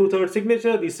more than 2/3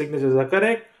 signature, these signatures are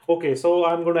correct. Okay, so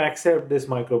I'm going to accept this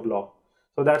micro block.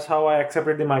 So that's how I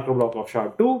accepted the micro block of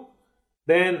shard 2.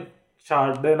 Then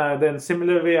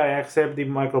similar way I accept the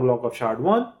micro block of shard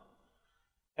 1.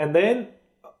 And then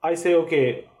I say,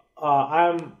 okay, I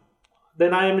am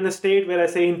in a state where I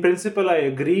say, in principle, I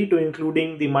agree to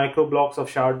including the micro blocks of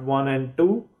shard 1 and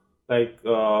 2, like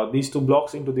these two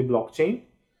blocks into the blockchain.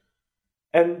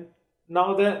 And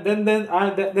now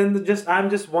I'm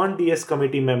just one DS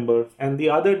committee member, and the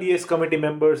other DS committee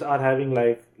members are having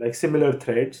like similar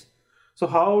threads. So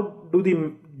how do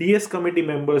the DS committee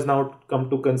members now come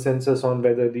to consensus on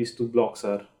whether these two blocks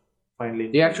are finally?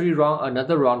 They actually run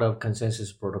another round of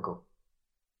consensus protocol.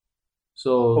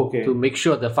 So to make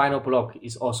sure the final block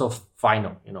is also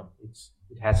final, it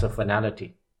has a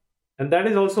finality. And that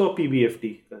is also a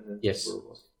PBFT consensus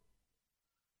protocol.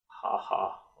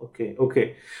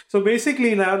 Okay. So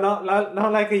basically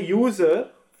now like a user,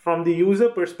 from the user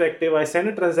perspective, I send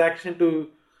a transaction to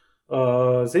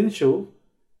Zinshu,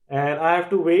 and I have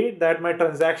to wait that my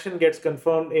transaction gets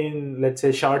confirmed in, let's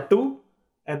say, shard 2,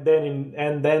 and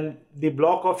then the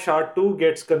block of shard 2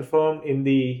 gets confirmed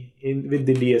with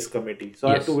the DS committee. So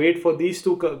yes. I have to wait for these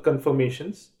two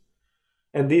confirmations,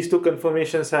 and these two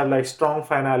confirmations have like strong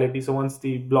finality. So once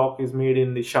the block is made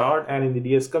in the shard and in the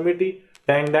DS committee,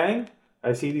 dang,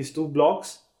 I see these two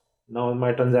blocks. Now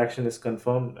my transaction is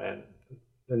confirmed, and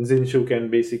Zinshu can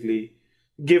basically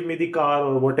give me the car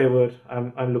or whatever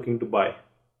I'm looking to buy.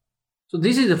 So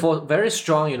this is for very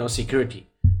strong, security.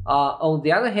 On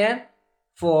the other hand,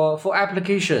 for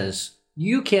applications,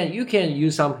 you can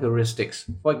use some heuristics.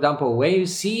 For example, when you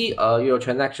see your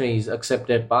transaction is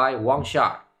accepted by one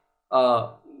shard,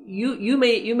 you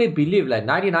may believe like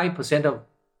 99% of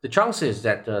the chances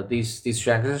that this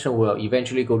transaction will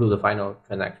eventually go to the final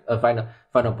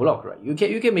block, right?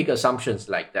 You can make assumptions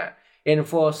like that. And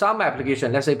for some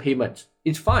application, let's say payment,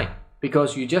 it's fine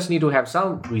because you just need to have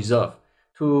some reserve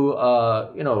to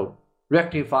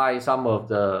rectify some of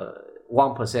the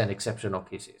 1% exceptional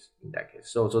cases in that case.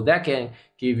 So that can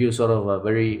give you sort of a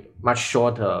very much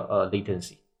shorter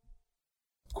latency.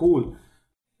 Cool.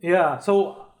 Yeah.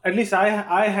 So at least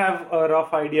I have a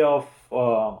rough idea of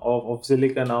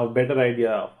Silicon now, a better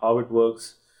idea of how it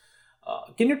works.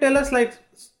 Can you tell us like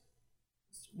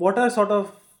what are sort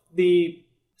of the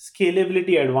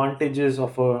scalability advantages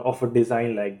of a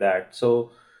design like that?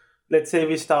 So let's say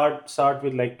we start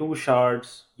with like 2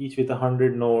 shards, each with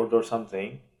 100 nodes or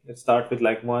something. Let's start with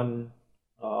like one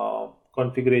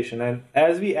configuration, and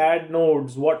as we add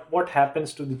nodes, what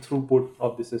happens to the throughput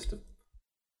of the system?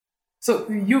 So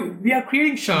we are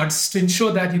creating shards to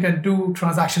ensure that you can do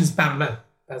transactions parallel.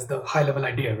 That's the high level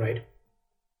idea, right?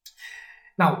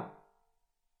 Now,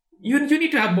 you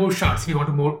need to have more shards if you want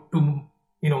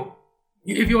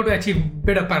if you want to achieve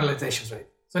better parallelizations, right?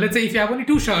 So let's say if you have only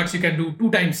 2 shards, you can do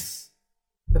 2 times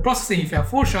the processing. If you have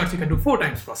 4 shards, you can do 4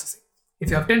 times processing. If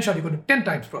you have 10 shards, you can do 10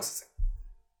 times processing.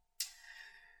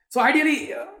 So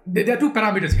ideally, there are two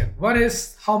parameters here. One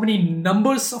is how many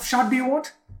numbers of shard do you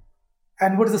want,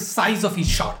 and what is the size of each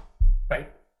shard,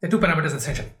 right? There are two parameters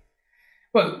essentially.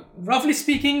 Well, roughly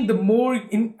speaking, the more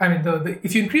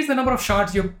if you increase the number of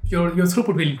shards, your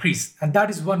throughput will increase, and that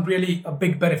is one really a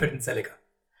big benefit in Celica,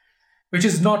 which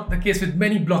is not the case with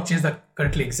many blockchains that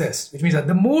currently exist. Which means that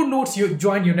the more nodes you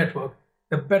join your network,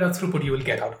 the better throughput you will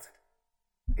get out of it.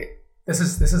 Okay,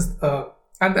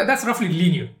 and that's roughly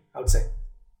linear, I would say,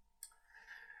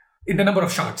 in the number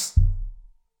of shards.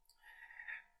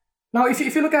 Now, if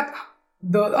you look at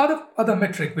the other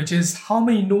metric, which is how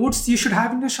many nodes you should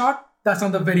have in the shard, that's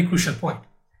another very crucial point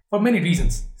for many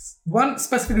reasons. One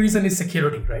specific reason is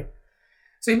security, right?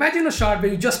 So imagine a shard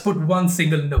where you just put one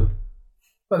single node.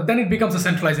 Well, then it becomes a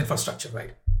centralized infrastructure,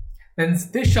 right? Then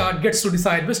this shard gets to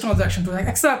decide which transaction to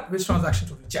accept, which transaction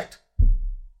to reject.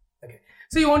 Okay,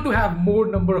 so you want to have more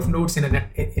number of nodes in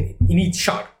each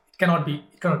shard. It cannot be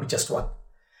just one.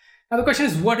 Now the question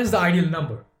is, what is the ideal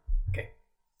number? Okay,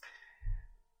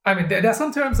 there are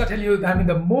some terms that tell you that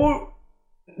the more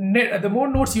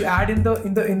nodes you add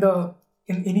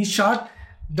in each shard,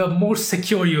 the more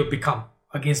secure you become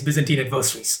against Byzantine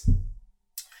adversaries.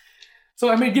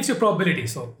 So it gives you probability.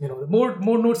 So the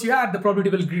more nodes you add, the probability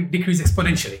will decrease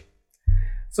exponentially.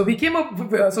 So we came up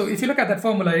with, so if you look at that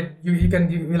formula, you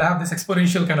will have this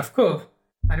exponential kind of curve,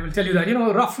 and it will tell you that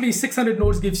roughly 600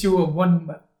 nodes gives you a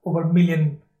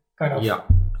 1/1,000,000 kind of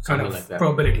like that.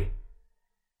 probability.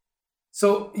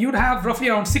 So you'd have roughly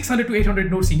around 600 to 800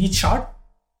 nodes in each shard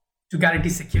to guarantee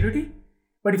security.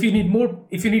 But if you need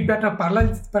better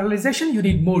parallelization, you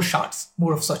need more shards,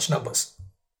 more of such numbers.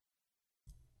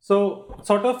 So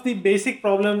sort of the basic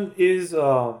problem is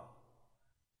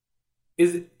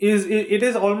it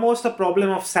is almost a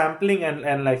problem of sampling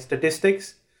and like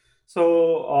statistics.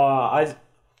 So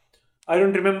I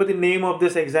don't remember the name of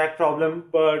this exact problem,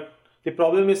 but the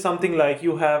problem is something like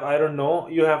you have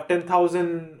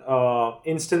 10,000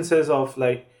 instances of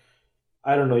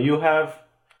you have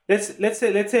let's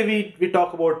say we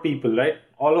talk about people, right?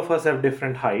 All of us have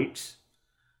different heights,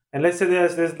 and let's say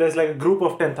there's like a group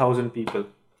of 10,000 people.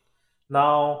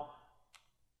 Now,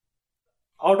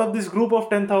 out of this group of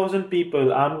 10,000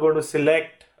 people, I'm going to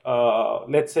select,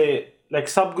 let's say, like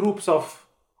subgroups of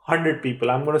 100 people.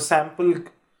 I'm going to sample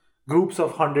groups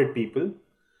of 100 people.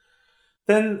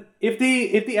 Then, if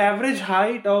the average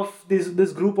height of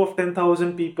this group of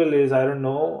 10,000 people is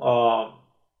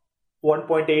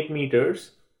 1.8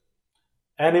 meters,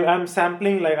 and if I'm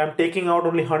sampling, like I'm taking out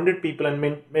only 100 people and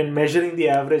measuring the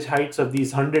average heights of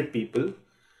these 100 people,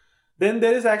 then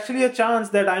there is actually a chance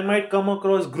that I might come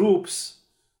across groups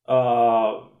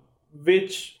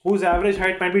whose average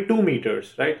height might be 2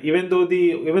 meters, right? Even though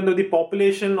the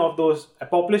population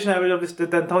average of this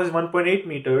 10,000 is 1.8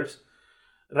 meters,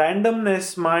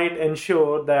 randomness might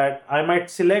ensure that I might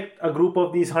select a group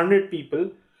of these 100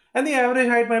 people and the average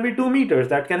height might be 2 meters.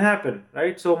 That can happen,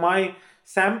 right? So my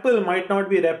sample might not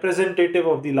be representative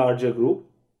of the larger group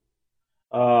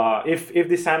if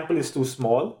the sample is too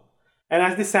small. And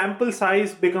as the sample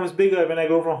size becomes bigger, when I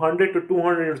go from 100 to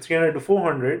 200 to 300 to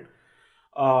 400,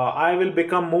 I will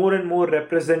become more and more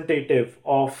representative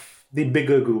of the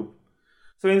bigger group.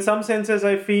 So in some senses,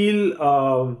 I feel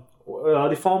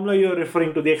the formula you're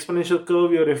referring to, the exponential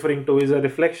curve you're referring to, is a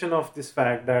reflection of this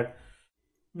fact that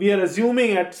we are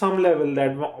assuming at some level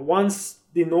that once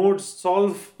the nodes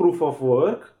solve proof of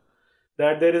work,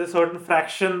 that there is a certain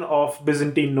fraction of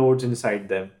Byzantine nodes inside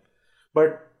them.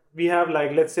 But we have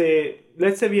let's say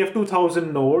we have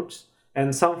 2,000 nodes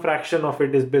and some fraction of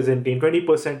it is Byzantine,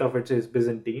 20% of it is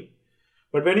Byzantine.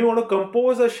 But when you want to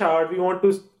compose a shard, we want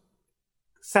to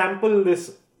sample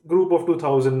this group of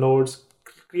 2,000 nodes,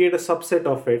 create a subset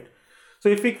of it. So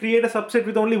if we create a subset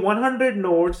with only 100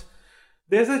 nodes,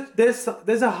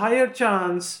 there's a higher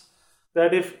chance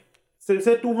that if say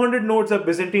 200 nodes are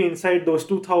Byzantine inside those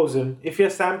 2,000, if you're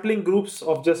sampling groups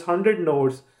of just 100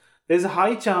 nodes, there's a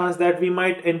high chance that we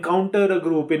might encounter a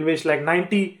group in which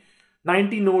 90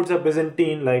 nodes are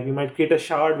Byzantine. Like we might create a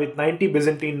shard with 90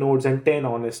 Byzantine nodes and 10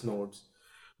 honest nodes.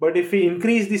 But if we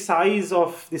increase the size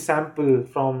of the sample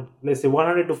from, let's say,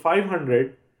 100 to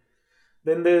 500,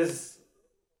 then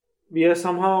we are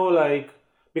somehow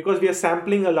because we are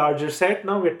sampling a larger set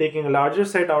now, we're taking a larger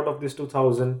set out of this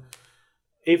 2,000.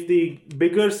 If the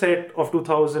bigger set of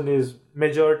 2,000 is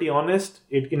majority honest,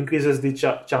 it increases the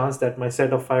chance that my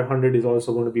set of 500 is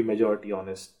also going to be majority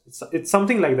honest. It's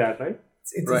something like that, right?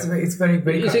 It's very,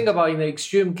 very. You think about in the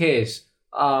extreme case,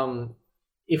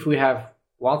 if we have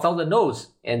 1,000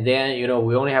 nodes and then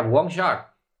we only have one shard,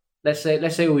 let's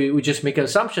say we just make an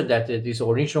assumption that these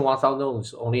original 1,000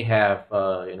 nodes only have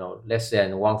less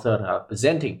than one third are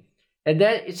presenting, and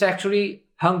then it's actually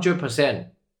 100%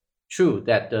 true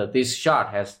that this shard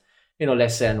has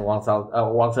less than one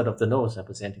third of the nodes are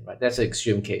presenting, right? That's an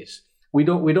extreme case. We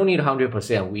don't need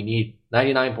 100%. We need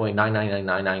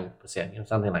 99.99999%,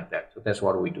 something like that. So that's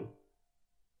what we do.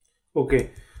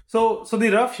 Okay. So the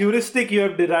rough heuristic you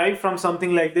have derived from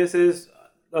something like this is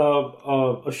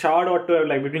a shard ought to have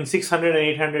like between 600 and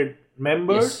 800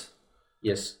 members.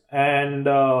 Yes. And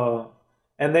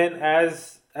then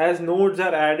as nodes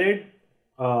are added,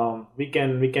 we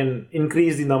can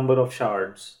increase the number of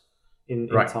shards in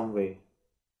some way.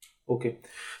 Okay.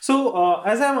 So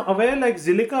as I'm aware, like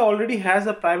Zilliqa already has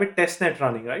a private testnet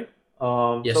running, right?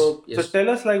 Yes. So tell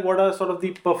us like what are sort of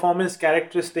the performance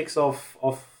characteristics of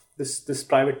this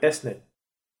private testnet?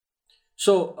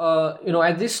 So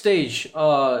at this stage,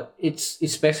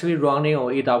 it's basically running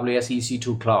on AWS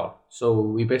EC2 cloud. So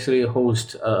we basically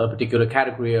host a particular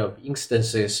category of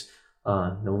instances,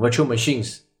 virtual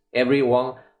machines. Every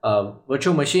one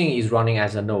virtual machine is running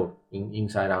as a node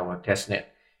inside our testnet.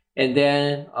 And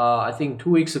then I think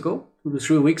 2 to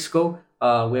 3 weeks ago,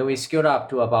 when we scaled up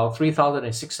to about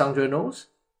 3,600 nodes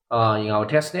in our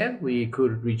testnet, we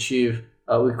could achieve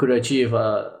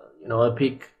a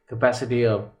peak capacity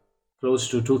of close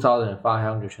to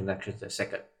 2,500 transactions a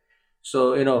second.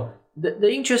 So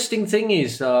the interesting thing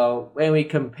is when we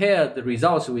compare the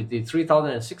results with the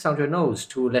 3,600 nodes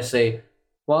to, let's say,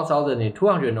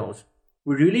 1,200 nodes,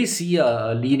 we really see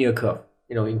a linear curve,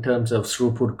 in terms of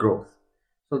throughput growth.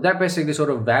 So that basically sort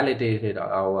of validated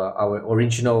our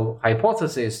original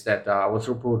hypothesis that our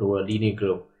throughput will linear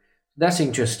grow. That's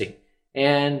interesting.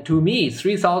 And to me,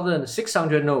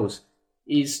 3,600 nodes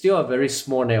is still a very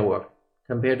small network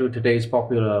compared to today's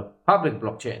popular public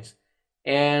blockchains.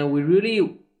 And we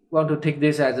really want to take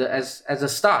this as a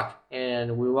start,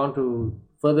 and we want to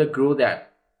further grow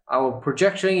that. Our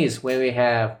projection is when we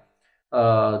have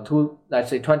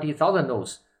 20,000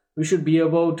 nodes, we should be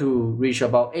able to reach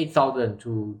about 8,000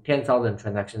 to 10,000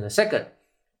 transactions a second.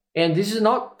 And this is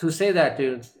not to say that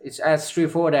it's as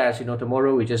straightforward as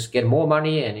tomorrow we just get more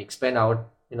money and expand our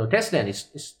testnet.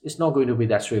 It's not going to be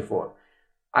that straightforward.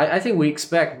 I think we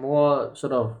expect more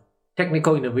sort of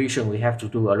technical innovation we have to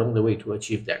do along the way to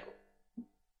achieve that goal.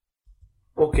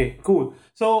 Okay, cool.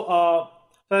 So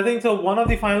I think one of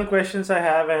the final questions I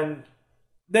have, and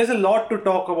there's a lot to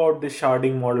talk about this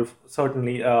sharding model.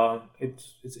 Certainly,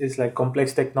 it's like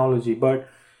complex technology, but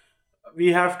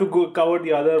we have to cover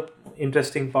the other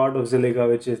interesting part of Zilliqa,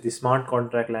 which is the smart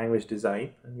contract language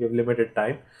design. And we have limited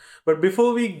time, but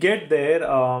before we get there,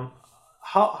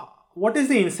 what is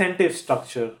the incentive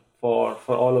structure for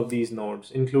all of these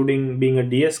nodes, including being a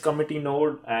DS committee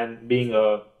node and being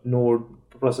a node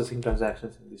processing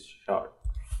transactions in this shard?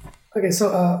 Okay,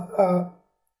 so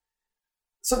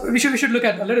we should look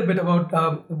at a little bit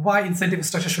about why incentive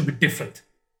structure should be different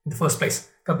in the first place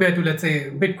compared to, let's say,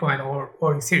 Bitcoin or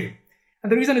Ethereum.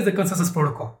 And the reason is the consensus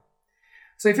protocol.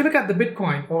 So if you look at the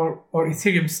Bitcoin or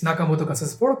Ethereum's Nakamoto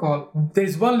consensus protocol, there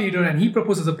is one leader and he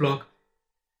proposes a block.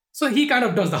 So he kind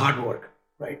of does the hard work,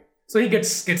 right? So he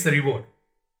gets the reward.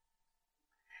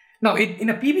 Now, in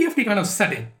a PBFT kind of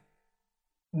setting,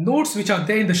 nodes which are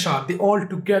there in the shard, they all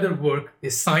together work, they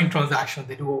sign transactions,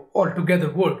 they do all together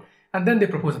work, and then they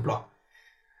propose a block.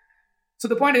 So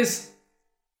the point is,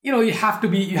 you have to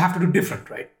do different,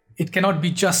 right? It cannot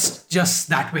be just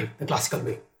that way, the classical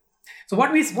way. So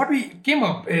what we came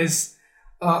up is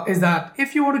that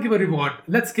if you want to give a reward,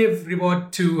 let's give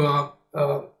reward to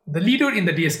the leader in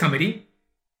the DS committee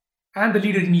and the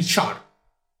leader in each shard.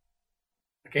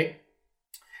 Okay.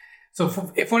 So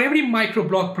for every micro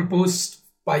block proposed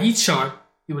by each shard,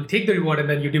 you will take the reward and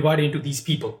then you divide it into these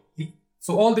people.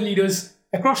 So all the leaders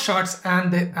across shards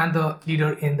and the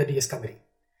leader in the DS committee.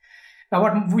 Now,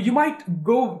 what you might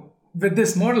go with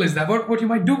this model is that what you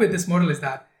might do with this model is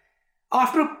that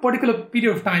after a particular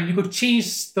period of time, you could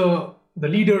change the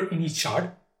leader in each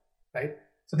shard, right?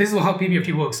 So this is how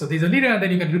PBFT works. So there's a leader, and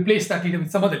then you can replace that leader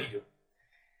with some other leader,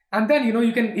 and then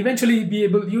you can eventually be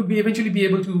able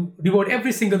to reward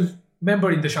every single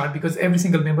member in the shard because every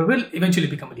single member will eventually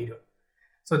become a leader.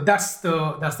 So that's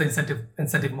the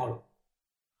incentive model.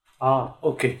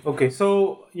 Okay.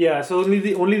 So only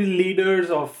the leaders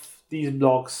of these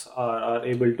blocks are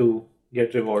able to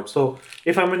get rewards. So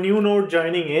if I'm a new node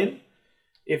joining in,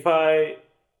 if I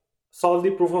solve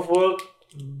the proof of work,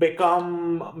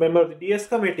 become a member of the DS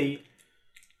committee,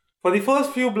 for the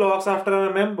first few blocks after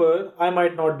I'm a member, I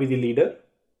might not be the leader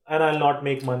and I'll not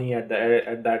make money at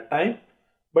that time.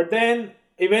 But then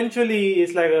eventually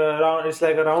it's like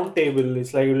a round table.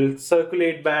 It's like it will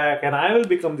circulate back and I will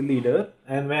become the leader,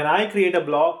 and when I create a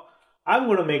block, I'm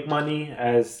going to make money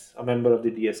as a member of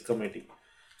the DS committee.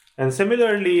 And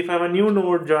similarly, if I'm a new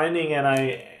node joining and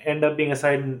I end up being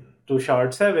assigned to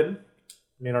shard 7,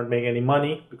 may not make any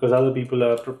money because other people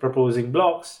are proposing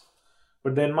blocks,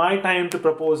 but then my time to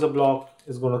propose a block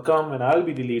is going to come and I'll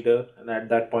be the leader, and at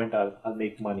that point I'll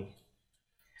make money.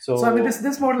 So I mean,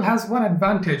 this model has one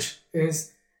advantage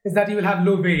is that you will have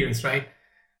low variance, right?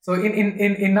 So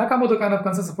in Nakamoto kind of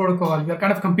consensus protocol, you are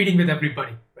kind of competing with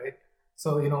everybody, right?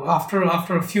 So after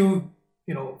a few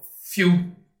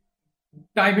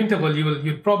time interval,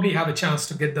 you'll probably have a chance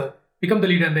to become the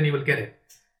leader, and then you will get it.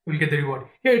 You will get the reward.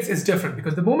 Here it's different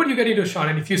because the moment you get into a shard,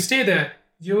 and if you stay there,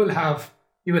 you will have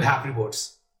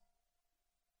rewards,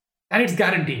 and it's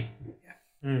guaranteed.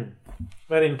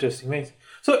 Very interesting. Nice.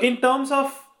 So in terms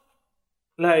of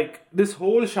like this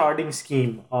whole sharding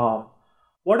scheme,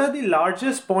 what are the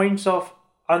largest points of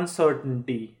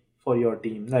uncertainty for your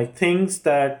team? Like things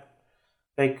that,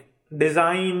 like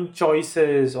design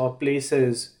choices or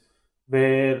places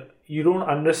where you don't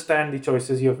understand the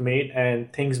choices you have made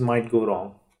and things might go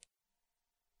wrong.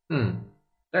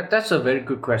 That's a very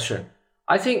good question.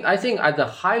 I think at the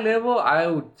high level, I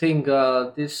would think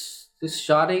this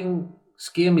sharding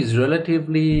scheme is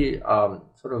relatively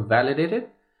sort of validated.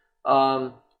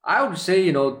 I would say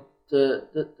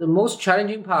the most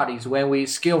challenging part is when we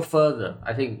scale further.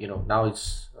 I think now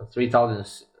it's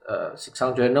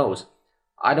 3,600 nodes.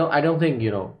 I don't think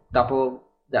double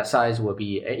that size will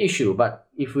be an issue. But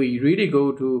if we really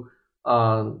go to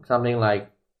something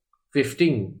like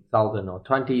 15,000 or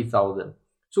 20,000,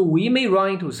 so we may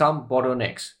run into some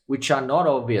bottlenecks which are not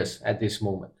obvious at this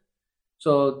moment.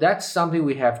 So that's something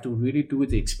we have to really do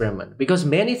the experiment, because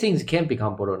many things can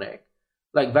become bottleneck.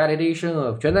 Like validation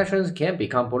of transactions can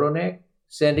become bottleneck.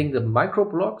 Sending the micro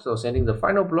blocks or sending the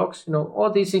final blocks,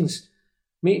 all these things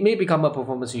may become a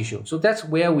performance issue. So that's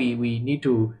where we need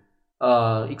to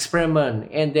experiment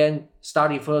and then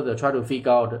study further, try to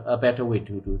figure out a better way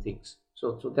to do things.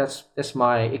 So that's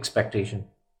my expectation.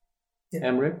 Yeah.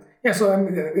 Emre? Yeah, so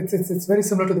it's very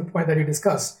similar to the point that you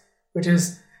discussed, which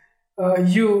is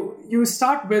you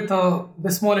start with the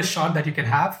smallest shard that you can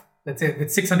have, let's say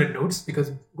with 600 nodes,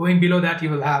 because going below that you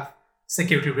will have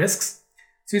security risks.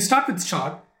 So you start with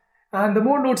shard, and the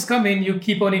more nodes come in, you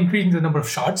keep on increasing the number of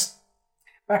shards.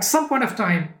 But at some point of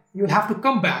time, you'll have to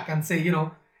come back and say,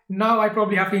 now I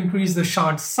probably have to increase the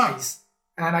shard size,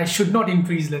 and I should not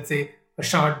increase, let's say, a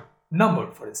shard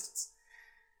number, for instance.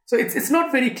 So it's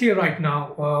not very clear right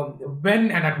now when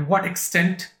and at what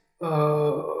extent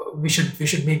we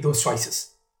should make those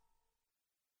choices.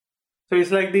 So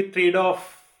it's like the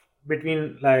trade-off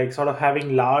between like sort of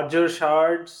having larger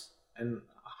shards and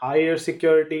higher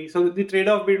security. So the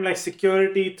trade-off between like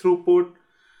security throughput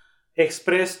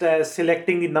expressed as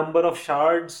selecting the number of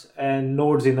shards and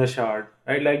nodes in a shard,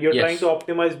 right? Like you're trying to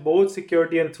optimize both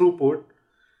security and throughput.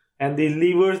 And the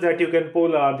levers that you can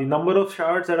pull are the number of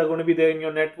shards that are going to be there in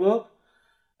your network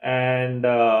and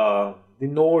the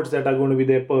nodes that are going to be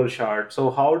there per shard. So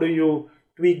how do you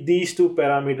tweak these two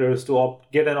parameters to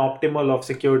get an optimal of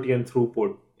security and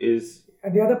throughput?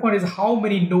 And the other point is how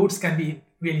many nodes can we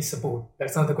really support?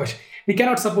 That's another question. We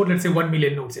cannot support, let's say, 1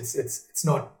 million nodes. It's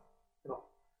not,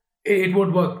 it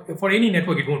won't work. For any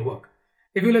network, it won't work.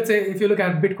 If you look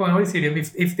at Bitcoin or Ethereum,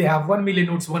 if they have 1 million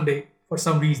nodes one day for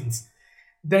some reasons,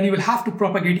 then you will have to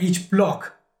propagate each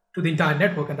block to the entire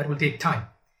network, and that will take time.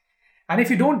 And if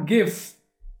your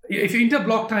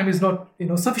inter-block time is not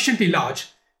sufficiently large,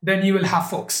 then you will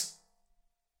have forks,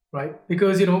 right?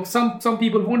 Because some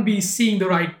people won't be seeing the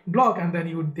right block, and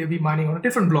then they'll be mining on a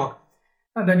different block,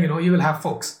 and then you will have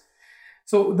forks.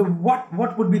 So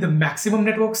what would be the maximum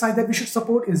network size that we should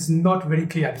support is not very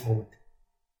clear at the moment.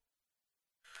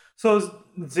 So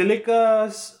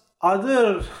Zilliqa's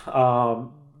other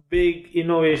big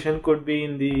innovation could be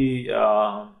in the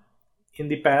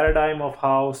paradigm of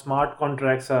how smart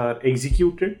contracts are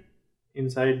executed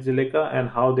inside Zilliqa and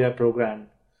how they are programmed.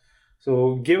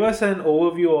 So give us an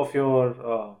overview of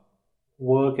your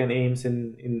work and aims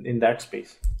in that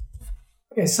space.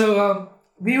 Okay, so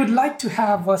we would like to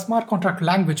have a smart contract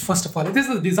language, first of all. This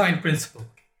is the design principle.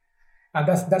 And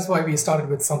that's why we started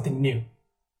with something new.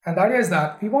 And the idea is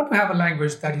that we want to have a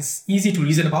language that is easy to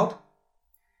reason about,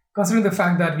 considering the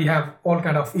fact that we have all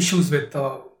kind of issues with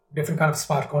different kind of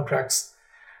smart contracts.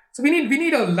 So we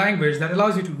need a language that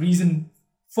allows you to reason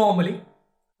formally,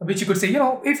 which you could say,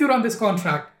 if you run this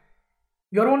contract,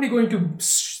 you're only going to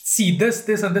see this,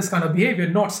 and this kind of behavior,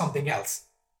 not something else.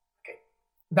 Okay,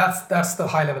 that's the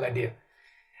high level idea.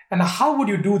 And how would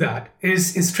you do that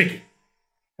is tricky.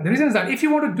 And the reason is that if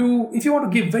you want to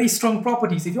give very strong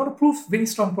properties, if you want to prove very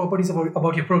strong properties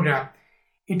about your program,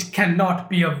 it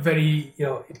cannot be a very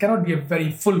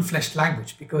full-fledged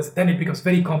language, because then it becomes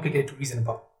very complicated to reason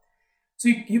about. So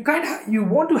you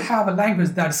want to have a language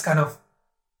that's kind of,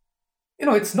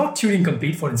 it's not Turing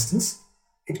complete, for instance.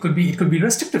 It could be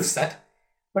restrictive set,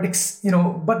 but which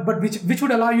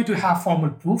would allow you to have formal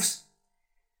proofs,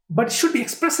 but it should be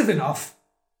expressive enough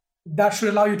that should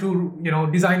allow you to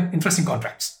design interesting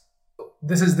contracts.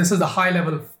 This is the high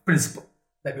level principle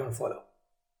that we want to follow.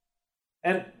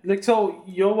 And so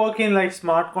you're working like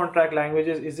smart contract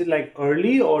languages. Is it like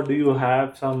early, or do you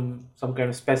have some kind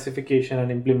of specification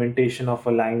and implementation of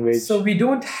a language? So we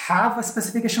don't have a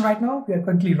specification right now. We are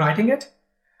currently writing it.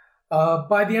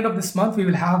 By the end of this month, we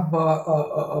will have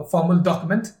a formal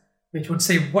document which would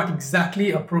say what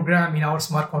exactly a program in our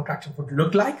smart contract would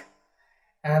look like,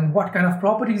 and what kind of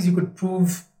properties you could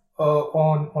prove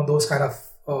on those kind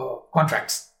of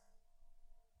contracts.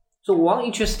 So one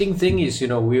interesting thing is,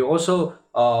 we also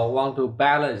want to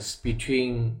balance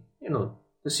between,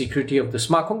 the security of the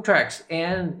smart contracts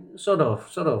and sort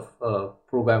of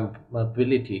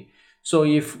programmability. So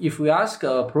if we ask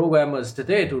programmers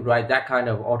today to write that kind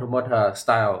of automata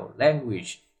style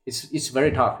language, it's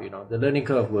very tough. The learning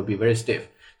curve will be very stiff.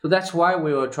 So that's why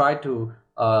we will try to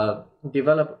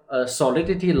develop a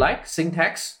Solidity-like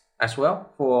syntax as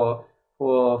well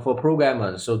for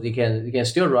programmers, so they can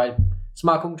still write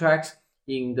smart contracts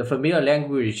in the familiar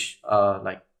language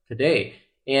like today,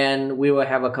 and we will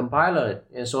have a compiler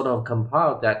and sort of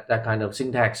compile that kind of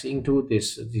syntax into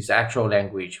this actual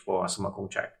language for a smart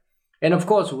contract. And of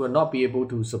course, we will not be able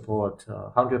to support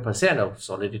 100% of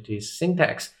Solidity's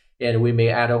syntax, and we may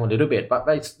add on a little bit, but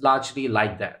it's largely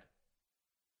like that.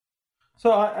 So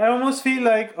I almost feel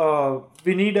like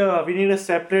we need a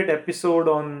separate episode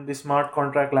on the smart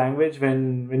contract language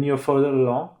when you're further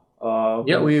along.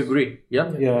 We agree.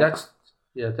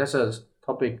 That's a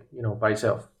topic by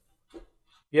itself.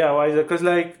 Yeah, wiser, because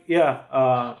I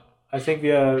think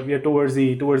we are towards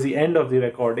the end of the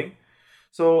recording.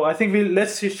 So I think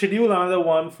let's schedule another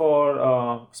one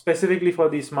for specifically for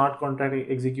the smart contract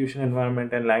execution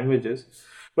environment and languages.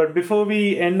 But before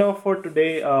we end off for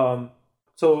today,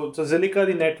 so Zilliqa,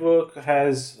 the network,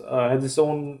 has its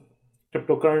own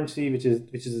cryptocurrency, which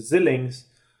is Zillings.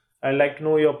 I'd like to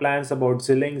know your plans about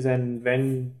Zillings, and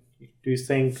when do you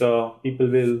think people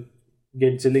will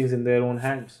get Zillings in their own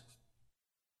hands?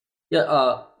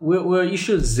 We'll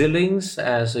issue Zillings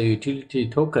as a utility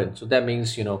token. So that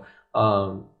means,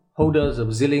 holders of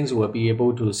Zillings will be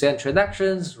able to send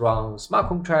transactions, run smart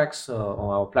contracts on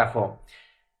our platform.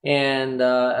 And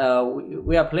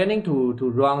we are planning to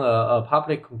run a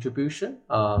public contribution,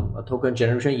 a token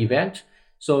generation event.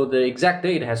 So the exact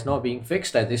date has not been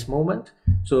fixed at this moment.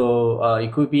 So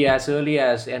it could be as early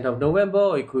as end of November,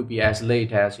 or it could be as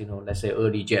late as, let's say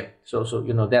early Jan. So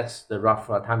that's the rough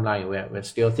timeline we're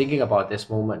still thinking about this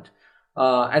moment.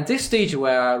 At this stage, we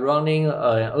are running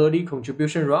an early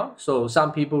contribution run. So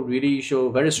some people really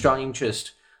show very strong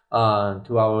interest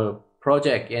to our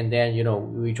project, and then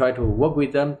we try to work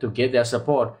with them to get their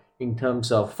support in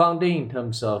terms of funding, in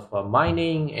terms of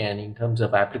mining, and in terms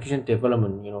of application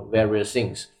development, various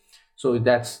things. So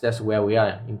that's where we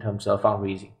are in terms of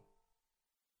fundraising.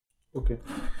 Okay.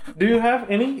 Do you have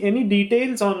any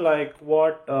details on like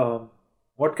what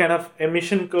kind of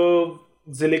emission curve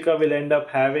Zilliqa will end up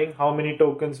having? How many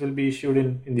tokens will be issued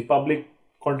in the public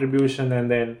contribution, and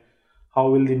then how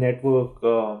will the network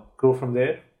grow from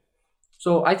there?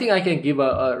 So I think I can give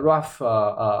a rough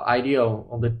idea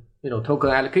on the token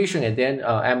allocation, and then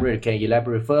Amrit can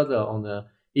elaborate further on the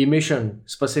emission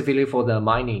specifically for the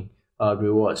mining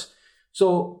rewards.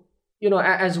 So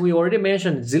as we already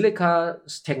mentioned,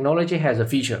 Zilliqa's technology has a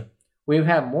feature. When we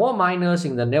have more miners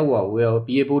in the network, we'll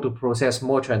be able to process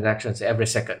more transactions every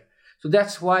second. So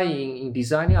that's why in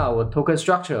designing our token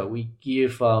structure, we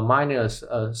give miners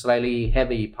a slightly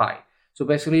heavy pie. So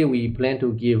basically, we plan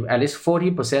to give at least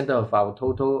 40% of our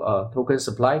total token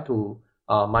supply to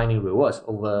mining rewards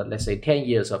over, let's say, 10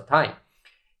 years of time.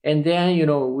 And then,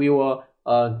 we will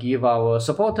give our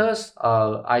supporters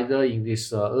either in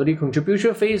this early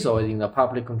contribution phase or in the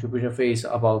public contribution phase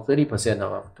about 30%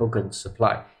 of our token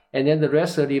supply. And then the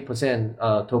rest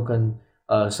 30% token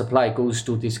supply goes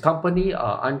to this company,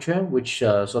 Antren, which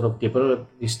sort of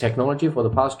developed this technology for the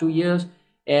past 2 years,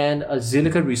 and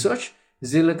Zilliqa Research.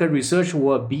 Zilliqa Research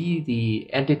will be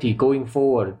the entity going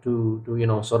forward to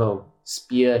sort of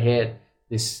spearhead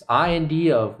this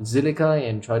R&D of Zilliqa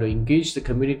and try to engage the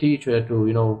community, try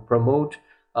to promote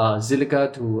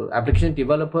Zilliqa to application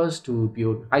developers to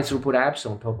build high throughput apps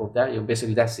on top of that.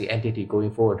 Basically, that's the entity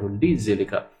going forward to lead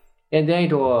Zilliqa. And then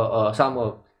some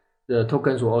of the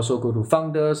tokens will also go to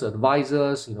founders,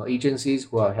 advisors, agencies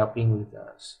who are helping with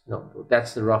us.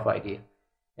 That's the rough idea.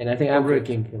 And I think I'm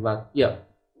working about, yeah.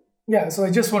 Yeah, so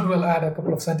I just want to add a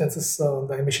couple of sentences on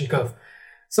the emission curve.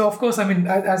 So of course, I mean,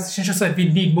 as Shinshu said, we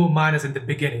need more miners in the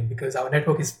beginning because our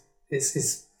network is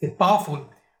powerful,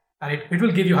 and it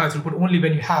will give you high throughput only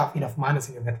when you have enough miners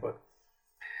in your network.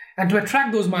 And to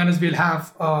attract those miners, we'll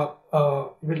have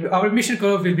our emission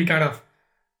curve will be kind of,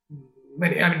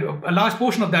 a large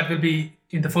portion of that will be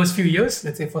in the first few years,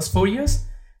 let's say first 4 years,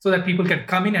 so that people can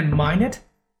come in and mine it,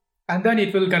 and then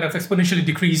it will kind of exponentially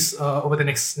decrease over the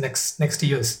next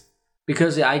years.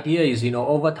 Because the idea is,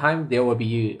 over time there will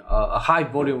be a high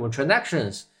volume of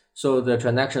transactions, so the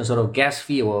transaction sort of gas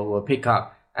fee will pick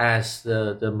up as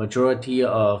the majority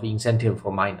of incentive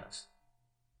for miners.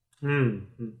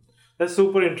 That's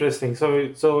super interesting.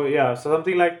 So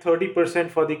something like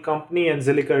 30% for the company and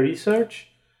Zilliqa Research,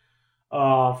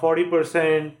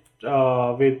 40%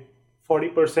 with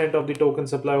 40% of the token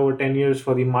supply over 10 years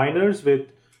for the miners, with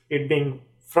it being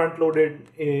front loaded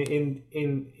in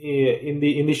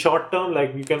the short term.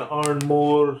 Like you can earn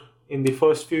more in the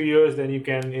first few years than you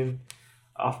can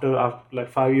after like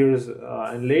 5 years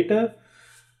and later,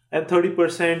 and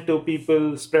 30% to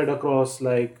people spread across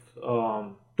like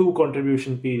 2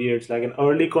 contribution periods, like an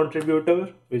early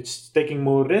contributor which is taking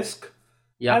more risk,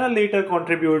 and a later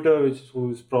contributor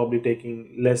who's probably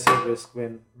taking lesser risk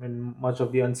when much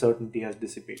of the uncertainty has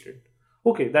dissipated.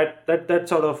 Okay, that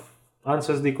sort of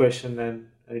answers the question, and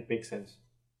it makes sense.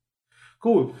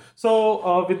 Cool.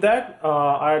 So with that,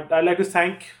 I'd like to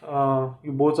thank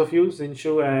you both of you,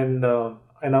 Zinshu and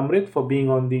Amrit, for being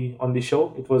on the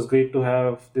show. It was great to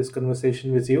have this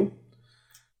conversation with you.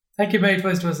 Thank you, mate.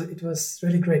 It was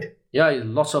really great. Yeah,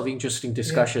 lots of interesting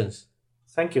discussions.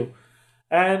 Yeah. Thank you.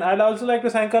 And I'd also like to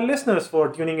thank our listeners for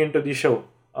tuning into the show.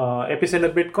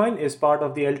 Epicenter Bitcoin is part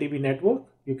of the LTB network.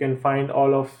 You can find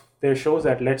all of their shows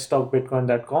at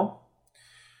letstalkbitcoin.com.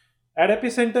 At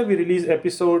Epicenter, we release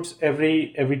episodes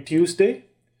every Tuesday.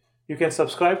 You can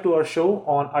subscribe to our show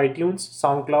on iTunes,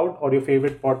 SoundCloud, or your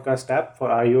favorite podcast app for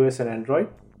iOS and Android.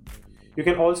 You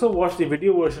can also watch the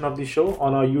video version of the show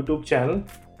on our YouTube channel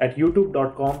at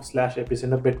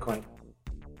youtube.com/epicenterbitcoin.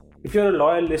 If you're a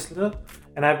loyal listener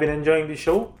and have been enjoying the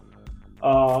show,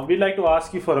 we'd like to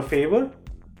ask you for a favor.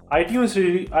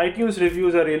 iTunes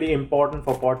reviews are really important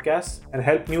for podcasts and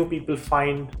help new people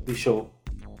find the show.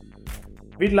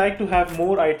 We'd like to have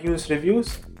more iTunes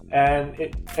reviews and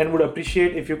would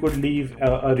appreciate if you could leave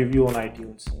a review on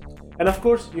iTunes. And of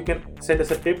course, you can send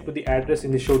us a tip to the address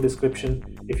in the show description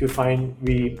if you find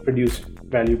we produce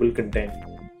valuable content.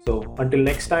 So until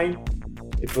next time,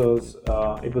 it was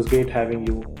great having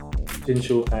you,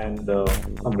 Zinshu and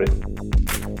Amrit.